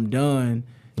 I'm done.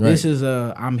 Right. This is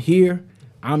I'm here.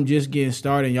 I'm just getting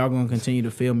started. And y'all gonna continue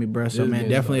to feel me, bro. So man,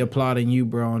 definitely applauding you,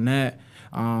 bro, on that.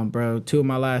 Bro, two of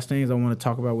my last things I want to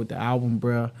talk about with the album,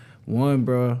 bro. One,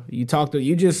 bro, you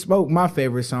just spoke my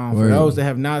favorite song. For those that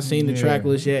have not seen the track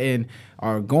list yet and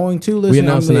are going to listen, we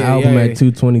announcing the album at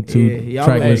 2:22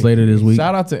 track list later this week.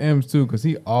 Shout out to Ems too, because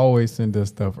he always send us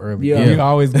stuff early. Yeah. He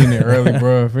always getting it early,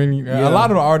 bro. A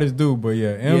lot of the artists do, but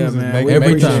Ems is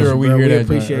making sure we hear that.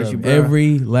 We appreciate you, bro.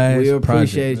 Every last we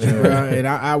appreciate project. you, bro.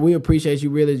 And we appreciate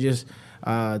you really just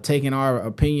taking our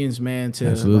opinions, man,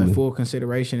 to like, full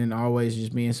consideration and always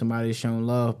just being somebody that's shown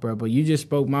love, bro. But you just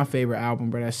spoke my favorite album,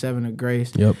 bro. That's 7 of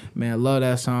Grace. Yep. Man, I love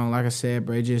that song. Like I said,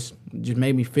 bro, it just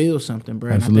made me feel something,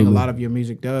 bro. Absolutely. And I think a lot of your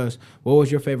music does. What was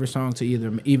your favorite song to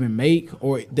either even make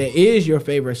or that is your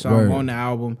favorite song on the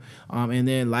album? And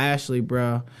then lastly,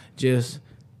 bro, just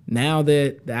now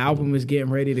that the album is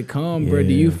getting ready to come, bro,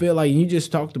 do you feel like you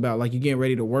just talked about like you're getting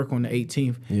ready to work on the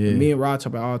 18th? Yeah. Me and Rod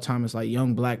talk about all the time. It's like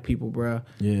young black people, bro.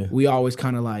 Yeah. We always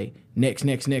kind of like next.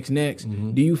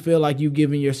 Mm-hmm. Do you feel like you've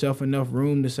given yourself enough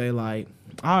room to say like,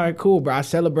 all right, cool, bro, I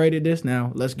celebrated this,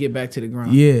 now let's get back to the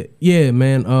grind? Yeah,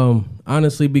 man.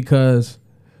 Honestly, because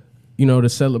you know the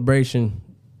celebration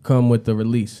come with the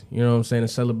release. You know what I'm saying? The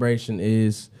celebration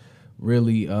is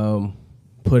really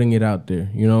putting it out there.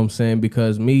 You know what I'm saying?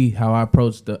 Because how I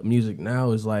approach the music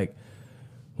now is like,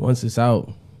 once it's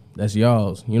out, that's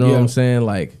y'all's. You know what I'm saying?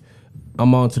 Like,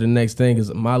 I'm on to the next thing,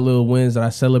 because my little wins that I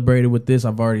celebrated with this,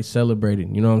 I've already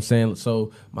celebrated. You know what I'm saying?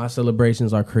 So my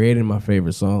celebrations are creating my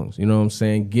favorite songs. You know what I'm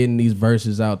saying? Getting these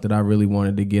verses out that I really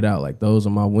wanted to get out. Like, those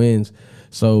are my wins.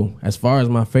 So as far as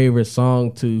my favorite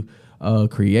song to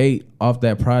create off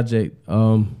that project,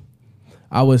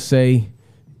 I would say,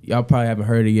 y'all probably haven't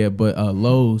heard it yet, but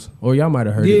Lowe's, or y'all might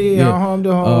have heard it. Yeah, home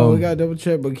to home. We got to double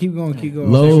check, but keep going.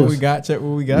 Lowe's, check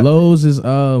what we got. Lowe's is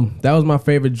that was my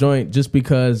favorite joint, just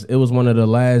because it was one of the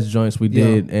last joints we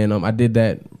did, and I did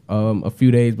that a few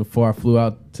days before I flew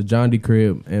out to John D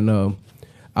crib, and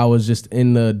I was just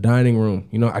in the dining room.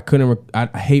 You know,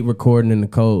 I hate recording in the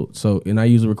cold, and I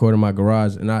usually record in my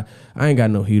garage, and I ain't got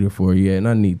no heater for it yet, and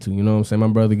I need to. You know what I'm saying? My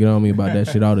brother get on me about that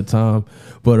shit all the time,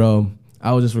 but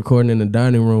I was just recording in the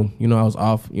dining room. You know, I was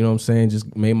off, you know what I'm saying,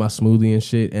 just made my smoothie and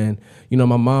shit. And, you know,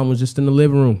 my mom was just in the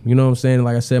living room. You know what I'm saying?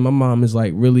 Like I said, my mom is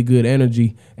like really good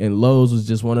energy. And Lowe's was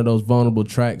just one of those vulnerable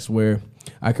tracks where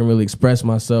I can really express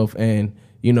myself. And,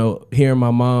 you know, hearing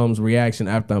my mom's reaction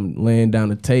after I'm laying down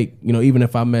to take, you know, even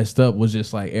if I messed up, was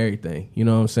just like everything. You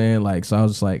know what I'm saying? Like, so I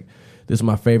was just like, this is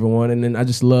my favorite one. And then I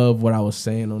just love what I was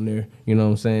saying on there. You know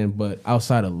what I'm saying? But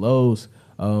outside of Lowe's,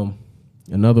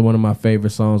 another one of my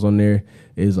favorite songs on there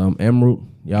is Emerald.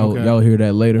 Y'all hear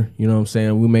that later. You know what I'm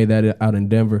saying? We made that out in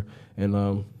Denver.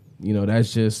 And, you know,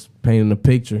 that's just painting a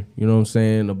picture, you know what I'm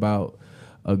saying, about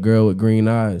a girl with green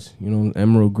eyes, you know,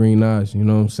 emerald green eyes, you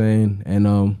know what I'm saying?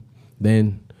 And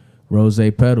then Rose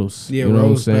Petals. Yeah, you know Rose what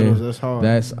I'm saying? Petals,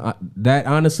 that's hard. That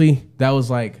honestly, that was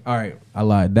like, all right, I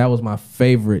lied. That was my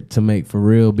favorite to make for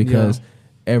real, because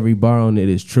every bar on it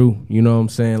is true. You know what I'm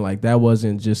saying? Like, that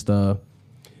wasn't just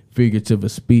figurative of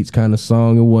speech kind of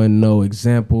song. It wasn't no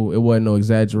example. It wasn't no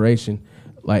exaggeration.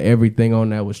 Like, everything on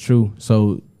that was true.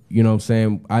 So, you know what I'm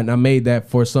saying? I made that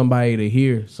for somebody to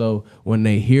hear. So when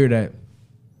they hear that,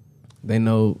 they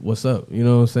know what's up. You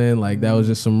know what I'm saying? Like, that was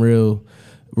just some real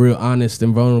honest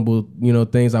and vulnerable, you know,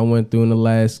 things I went through in the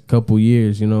last couple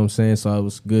years. You know what I'm saying? So it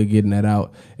was good getting that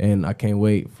out, and I can't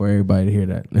wait for everybody to hear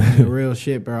that. Real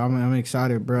shit, bro. I'm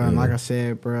excited, bro. And like I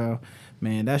said, bro,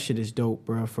 man, that shit is dope,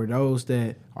 bro. For those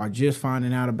that are just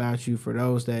finding out about you, for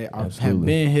those that have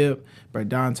been hip, bro,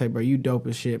 Dante, bro, you dope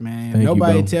as shit, man. Thank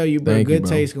Nobody you, bro. tell you, bro. Thank Good you, bro.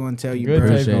 taste gonna tell you, Good bro.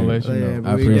 taste gonna let you know. Yeah,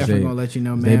 bro, I we appreciate definitely it. gonna let you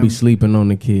know, man. They be sleeping on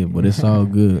the kid, but it's all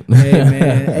good. Hey,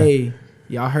 man. Hey.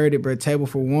 Y'all heard it, bro. Table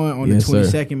for One on Yes, the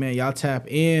 22nd, sir. man. Y'all tap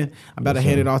in. I'm about to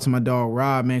hand it off to my dog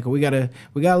Rob, man, because we got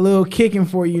a little kicking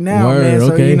for you now, Word, man.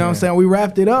 So okay. you know what I'm saying? We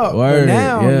wrapped it up. Word, but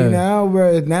now, yeah. you know,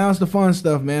 bro, now it's the fun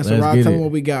stuff, man. So Let's Rob, get tell it. me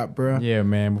what we got, bro. Yeah,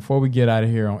 man. Before we get out of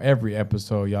here, on every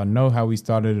episode, y'all know how we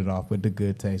started it off with the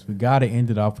good taste. We got to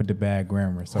end it off with the bad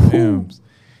grammar. So, Ems,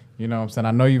 You know what I'm saying?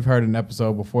 I know you've heard an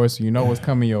episode before, so you know what's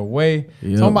coming your way.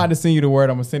 Yep. So I'm about to send you the word.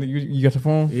 I'm going to send it. You got your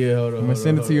phone? Yeah, hold on. I'm going to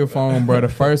send it to your phone, bro. The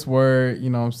first word, you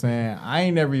know what I'm saying? I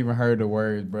ain't never even heard the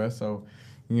words, bro. So,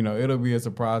 you know, it'll be a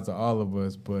surprise to all of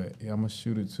us. But yeah, I'm going to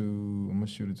shoot it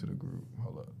to the group.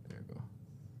 Hold up. There you go.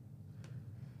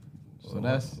 So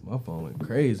that's... My phone went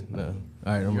crazy. No.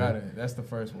 All right, I'm got it. That's the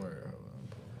first word.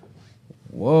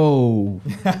 Whoa.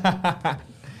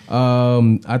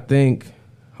 I think...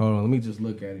 Hold on, let me just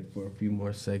look at it for a few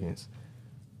more seconds.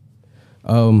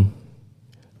 Abe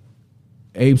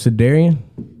Sedarian.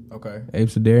 Okay. Abe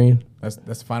Sedarian. That's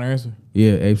the final answer?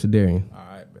 Yeah, Abe Sedarian. All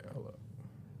right, hold up.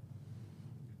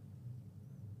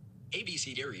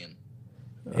 ABC Darian.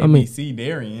 ABC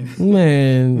Darian.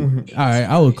 Man. All right,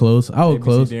 I was close.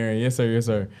 ABC Darian. Yes, sir. Yes,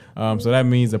 sir. So that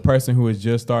means a person who is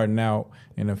just starting out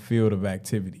in a field of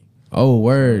activity. Oh,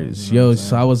 words. You know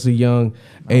so I was a young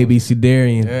ABC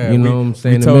Darian, yeah, you know what I'm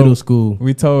saying, in middle school.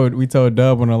 We told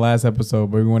Dub on the last episode,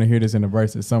 but we want to hear this in the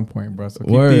verse at some point, bro. So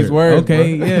keep these words,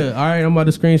 okay, bro. Yeah. All right, I'm about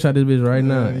to screenshot this bitch right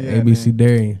now. ABC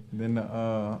Darian. Then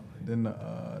the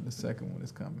second one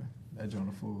is coming. That joint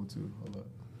the fool too. Hold up.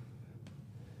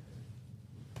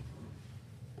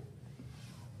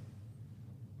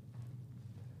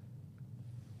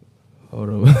 Hold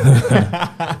on.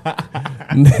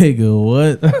 Nigga,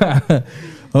 what?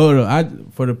 Hold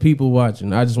on. For the people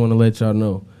watching, I just want to let y'all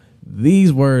know,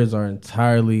 these words are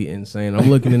entirely insane. I'm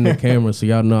looking in the camera so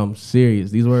y'all know I'm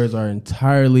serious. These words are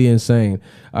entirely insane.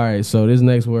 All right, so this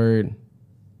next word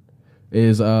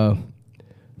is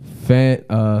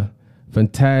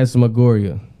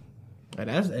phantasmagoria.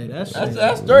 That's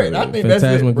straight. I think that's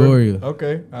it, bro.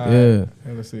 Okay. Yeah.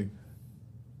 Hey, let's see.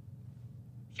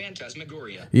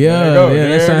 Phantasmagoria.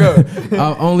 Yeah.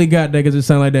 I only got that because it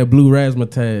sounded like that blue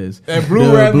razzmatazz. That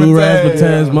blue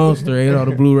razzmatazz monster ate all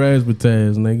the blue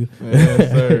razzmatazz, nigga. Yes,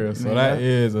 sir. So that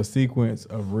is a sequence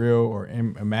of real or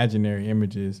imaginary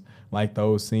images like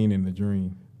those seen in the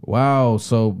dream. Wow.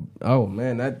 So, oh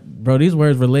man, these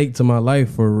words relate to my life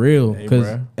for real.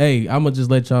 Because, I'm gonna just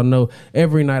let y'all know,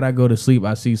 every night I go to sleep,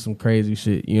 I see some crazy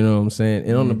shit. You know what I'm saying?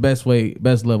 And on the best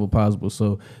level possible.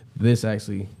 So this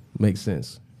actually makes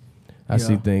sense. I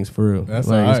see things for real. That's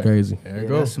like, it's crazy. There you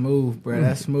go. That's smooth, bro.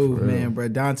 That's smooth, man, bro.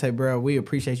 Dante, bro, we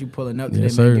appreciate you pulling up today,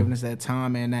 yes, man, sir. giving us that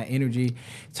time and that energy,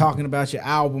 talking about your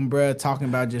album, bro, talking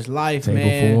about just life, Table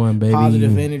man. for one, baby.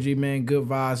 Positive energy, man. Good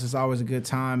vibes. It's always a good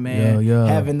time, man. Yeah.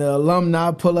 Having the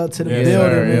alumni pull up to the building,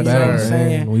 sir. man. You know what I'm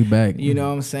saying? We back. You know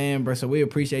what I'm saying, bro? So we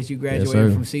appreciate you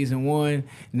graduating from season 1.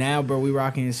 Now, bro, we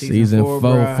rocking in season 4,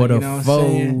 bro. For the you know what foe.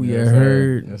 I'm You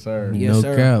heard? Yes, sir. Yes, no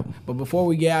sir. cap. But before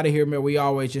we get out of here, man, we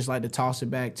always just like to toss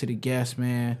it back to the guests,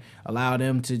 man. Allow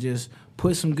them to just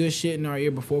put some good shit in our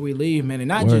ear before we leave, man. And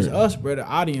not just us, bro, the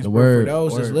audience, bro. For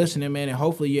those that's listening, man, and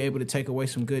hopefully you're able to take away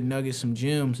some good nuggets, some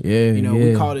gems. Yeah,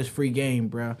 we call this free game,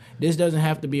 bro. This doesn't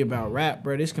have to be about rap,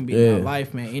 bro. This can be about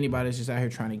life, man. Anybody that's just out here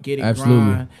trying to get it,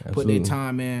 grind, put their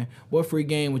time in. What free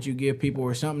game would you give people,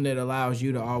 or something that allows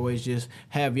you to always just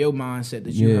have your mindset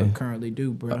that you currently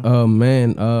do,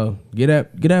 bro? Get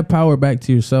that power back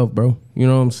to yourself, bro. You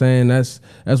know what I'm saying? That's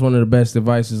one of the best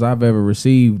advices I've ever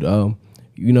received.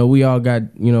 You know, we all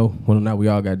got, not we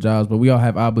all got jobs, but we all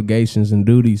have obligations and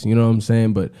duties, you know what I'm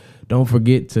saying? But don't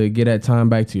forget to get that time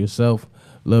back to yourself.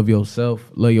 Love yourself,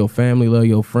 love your family, love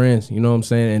your friends, you know what I'm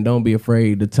saying? And don't be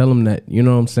afraid to tell them that, you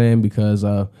know what I'm saying? Because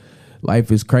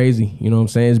life is crazy, you know what I'm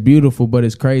saying? It's beautiful, but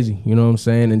it's crazy, you know what I'm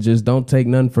saying? And just don't take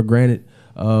nothing for granted.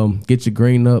 Get your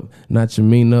green up, not your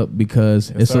mean up, because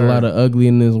it's a lot of ugly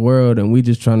in this world, and we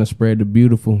just trying to spread the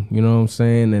beautiful, you know what I'm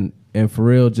saying? And for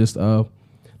real, just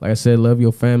like I said, love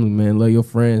your family, man. Love your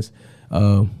friends.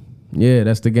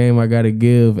 That's the game I gotta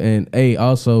give. And hey,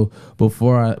 also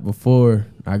before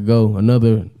I go,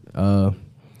 another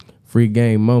free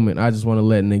game moment. I just want to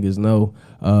let niggas know.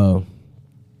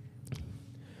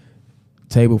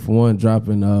 Table for One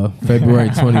dropping February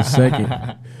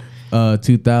 22nd,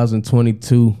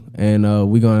 2022, and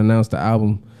we gonna announce the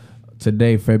album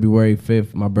today, February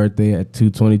 5th, my birthday at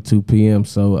 2:22 p.m.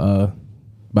 So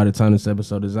by the time this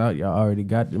episode is out, y'all already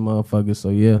got the motherfuckers. So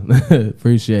yeah,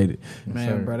 appreciate it,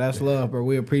 man, bro. That's love, bro.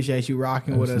 We appreciate you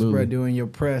rocking with us, bro, doing your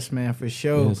press, man, for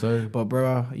sure. Yes, sir. But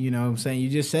bro, you know what I'm saying, you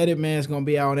just said it, man. It's gonna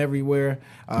be out everywhere.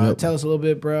 Tell us a little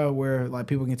bit, bro, where like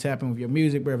people can tap in with your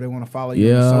music, bro. If they want to follow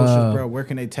you on the socials, bro, where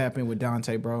can they tap in with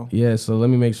Dante, bro? Yeah, so let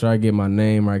me make sure I get my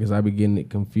name right, because I be getting it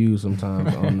confused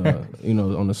sometimes on the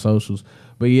on the socials.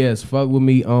 But yes, fuck with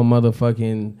me on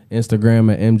motherfucking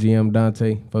Instagram at MGM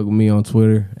Dante. Fuck with me on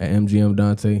Twitter at MGM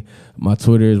Dante. My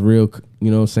Twitter is real,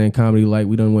 you know what I'm saying, comedy like.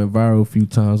 We done went viral a few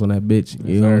times on that bitch.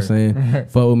 You know what I'm saying?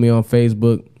 Fuck with me on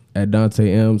Facebook at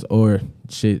Dante M's, or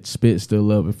shit, Spit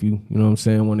still up if you know what I'm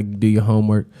saying, want to do your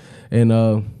homework.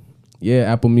 And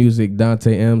yeah, Apple Music,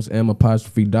 Dante M's, $$,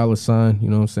 you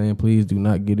know what I'm saying? Please do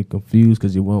not get it confused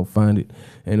because you won't find it.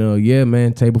 And yeah,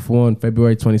 man, Table for One,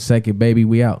 February 22nd, baby,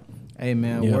 we out. Hey,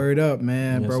 man, word up,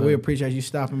 man. Yes, bro, we appreciate you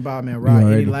stopping by, man. Rod,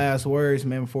 any last words,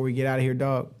 man, before we get out of here,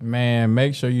 dog? Man,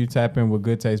 make sure you tap in with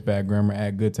Good Taste Bad Grammar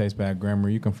at Good Taste Bad Grammar.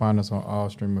 You can find us on all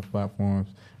streaming platforms,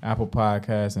 Apple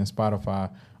Podcasts and Spotify,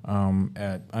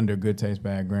 at under Good Taste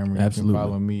Bad Grammar. Absolutely. You can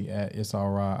follow me at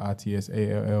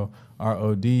Itsallrod,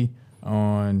 ITSALLROD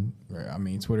on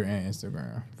Twitter and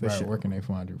Instagram. For sure. Where can they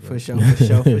find you, bro? For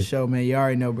sure, man. You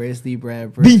already know, bro. It's the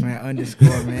Brad Brooks, man.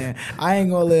 _ man. I ain't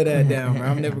gonna let that down, bro.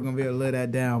 I'm never gonna be able to let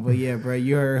that down. But yeah, bro,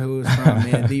 you heard who it's from,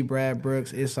 man. The Brad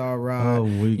Brooks,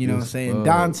 Itsallrod. You know what I'm saying?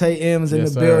 Dante M's in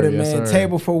the building, man. Sir.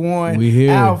 Table for One. We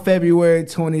here. Out February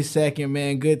 22nd,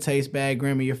 man. Good Taste Bad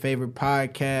Grammar, your favorite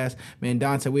podcast. Man,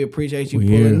 Dante, we appreciate you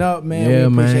pulling up, man. Yeah,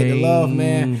 we appreciate man. The love,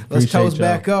 man. Let's toast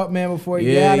back up, man, before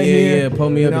you get out of here. Yeah, pull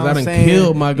me up because I done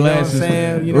killed my glasses.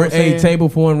 Hey, Table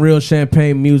for One, real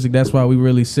champagne music. That's why we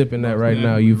really sipping that right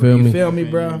now. You feel me? You feel me,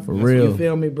 bro? For real. You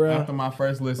feel me, bro? After my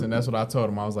first listen, that's what I told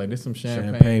him. I was like, this some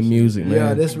champagne music, man.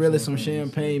 Yeah, this really some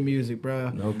champagne music, bro.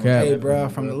 No cap. Hey, bro,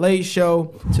 from the Late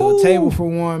Show to the Table for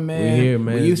One, man. We here,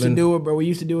 man. We used to do it, bro. We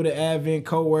used to do it at Advent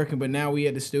co-working, but now we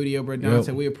at the studio, bro.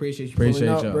 Dante, we appreciate you pulling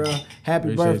up, y'all. Bro.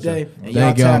 Happy birthday. And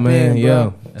thank y'all, man. In,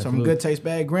 bro. Yeah. Some Good Taste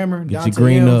Bad Grammar. Get your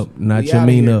green up, not your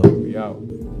mean up.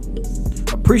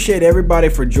 Appreciate everybody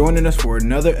for joining us for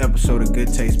another episode of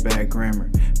Good Taste Bad Grammar.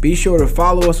 Be sure to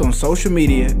follow us on social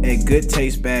media at Good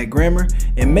Taste Bad Grammar,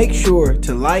 and make sure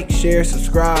to like, share,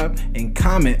 subscribe, and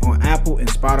comment on Apple and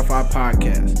Spotify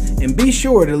podcasts. And be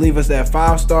sure to leave us that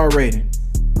 5-star rating.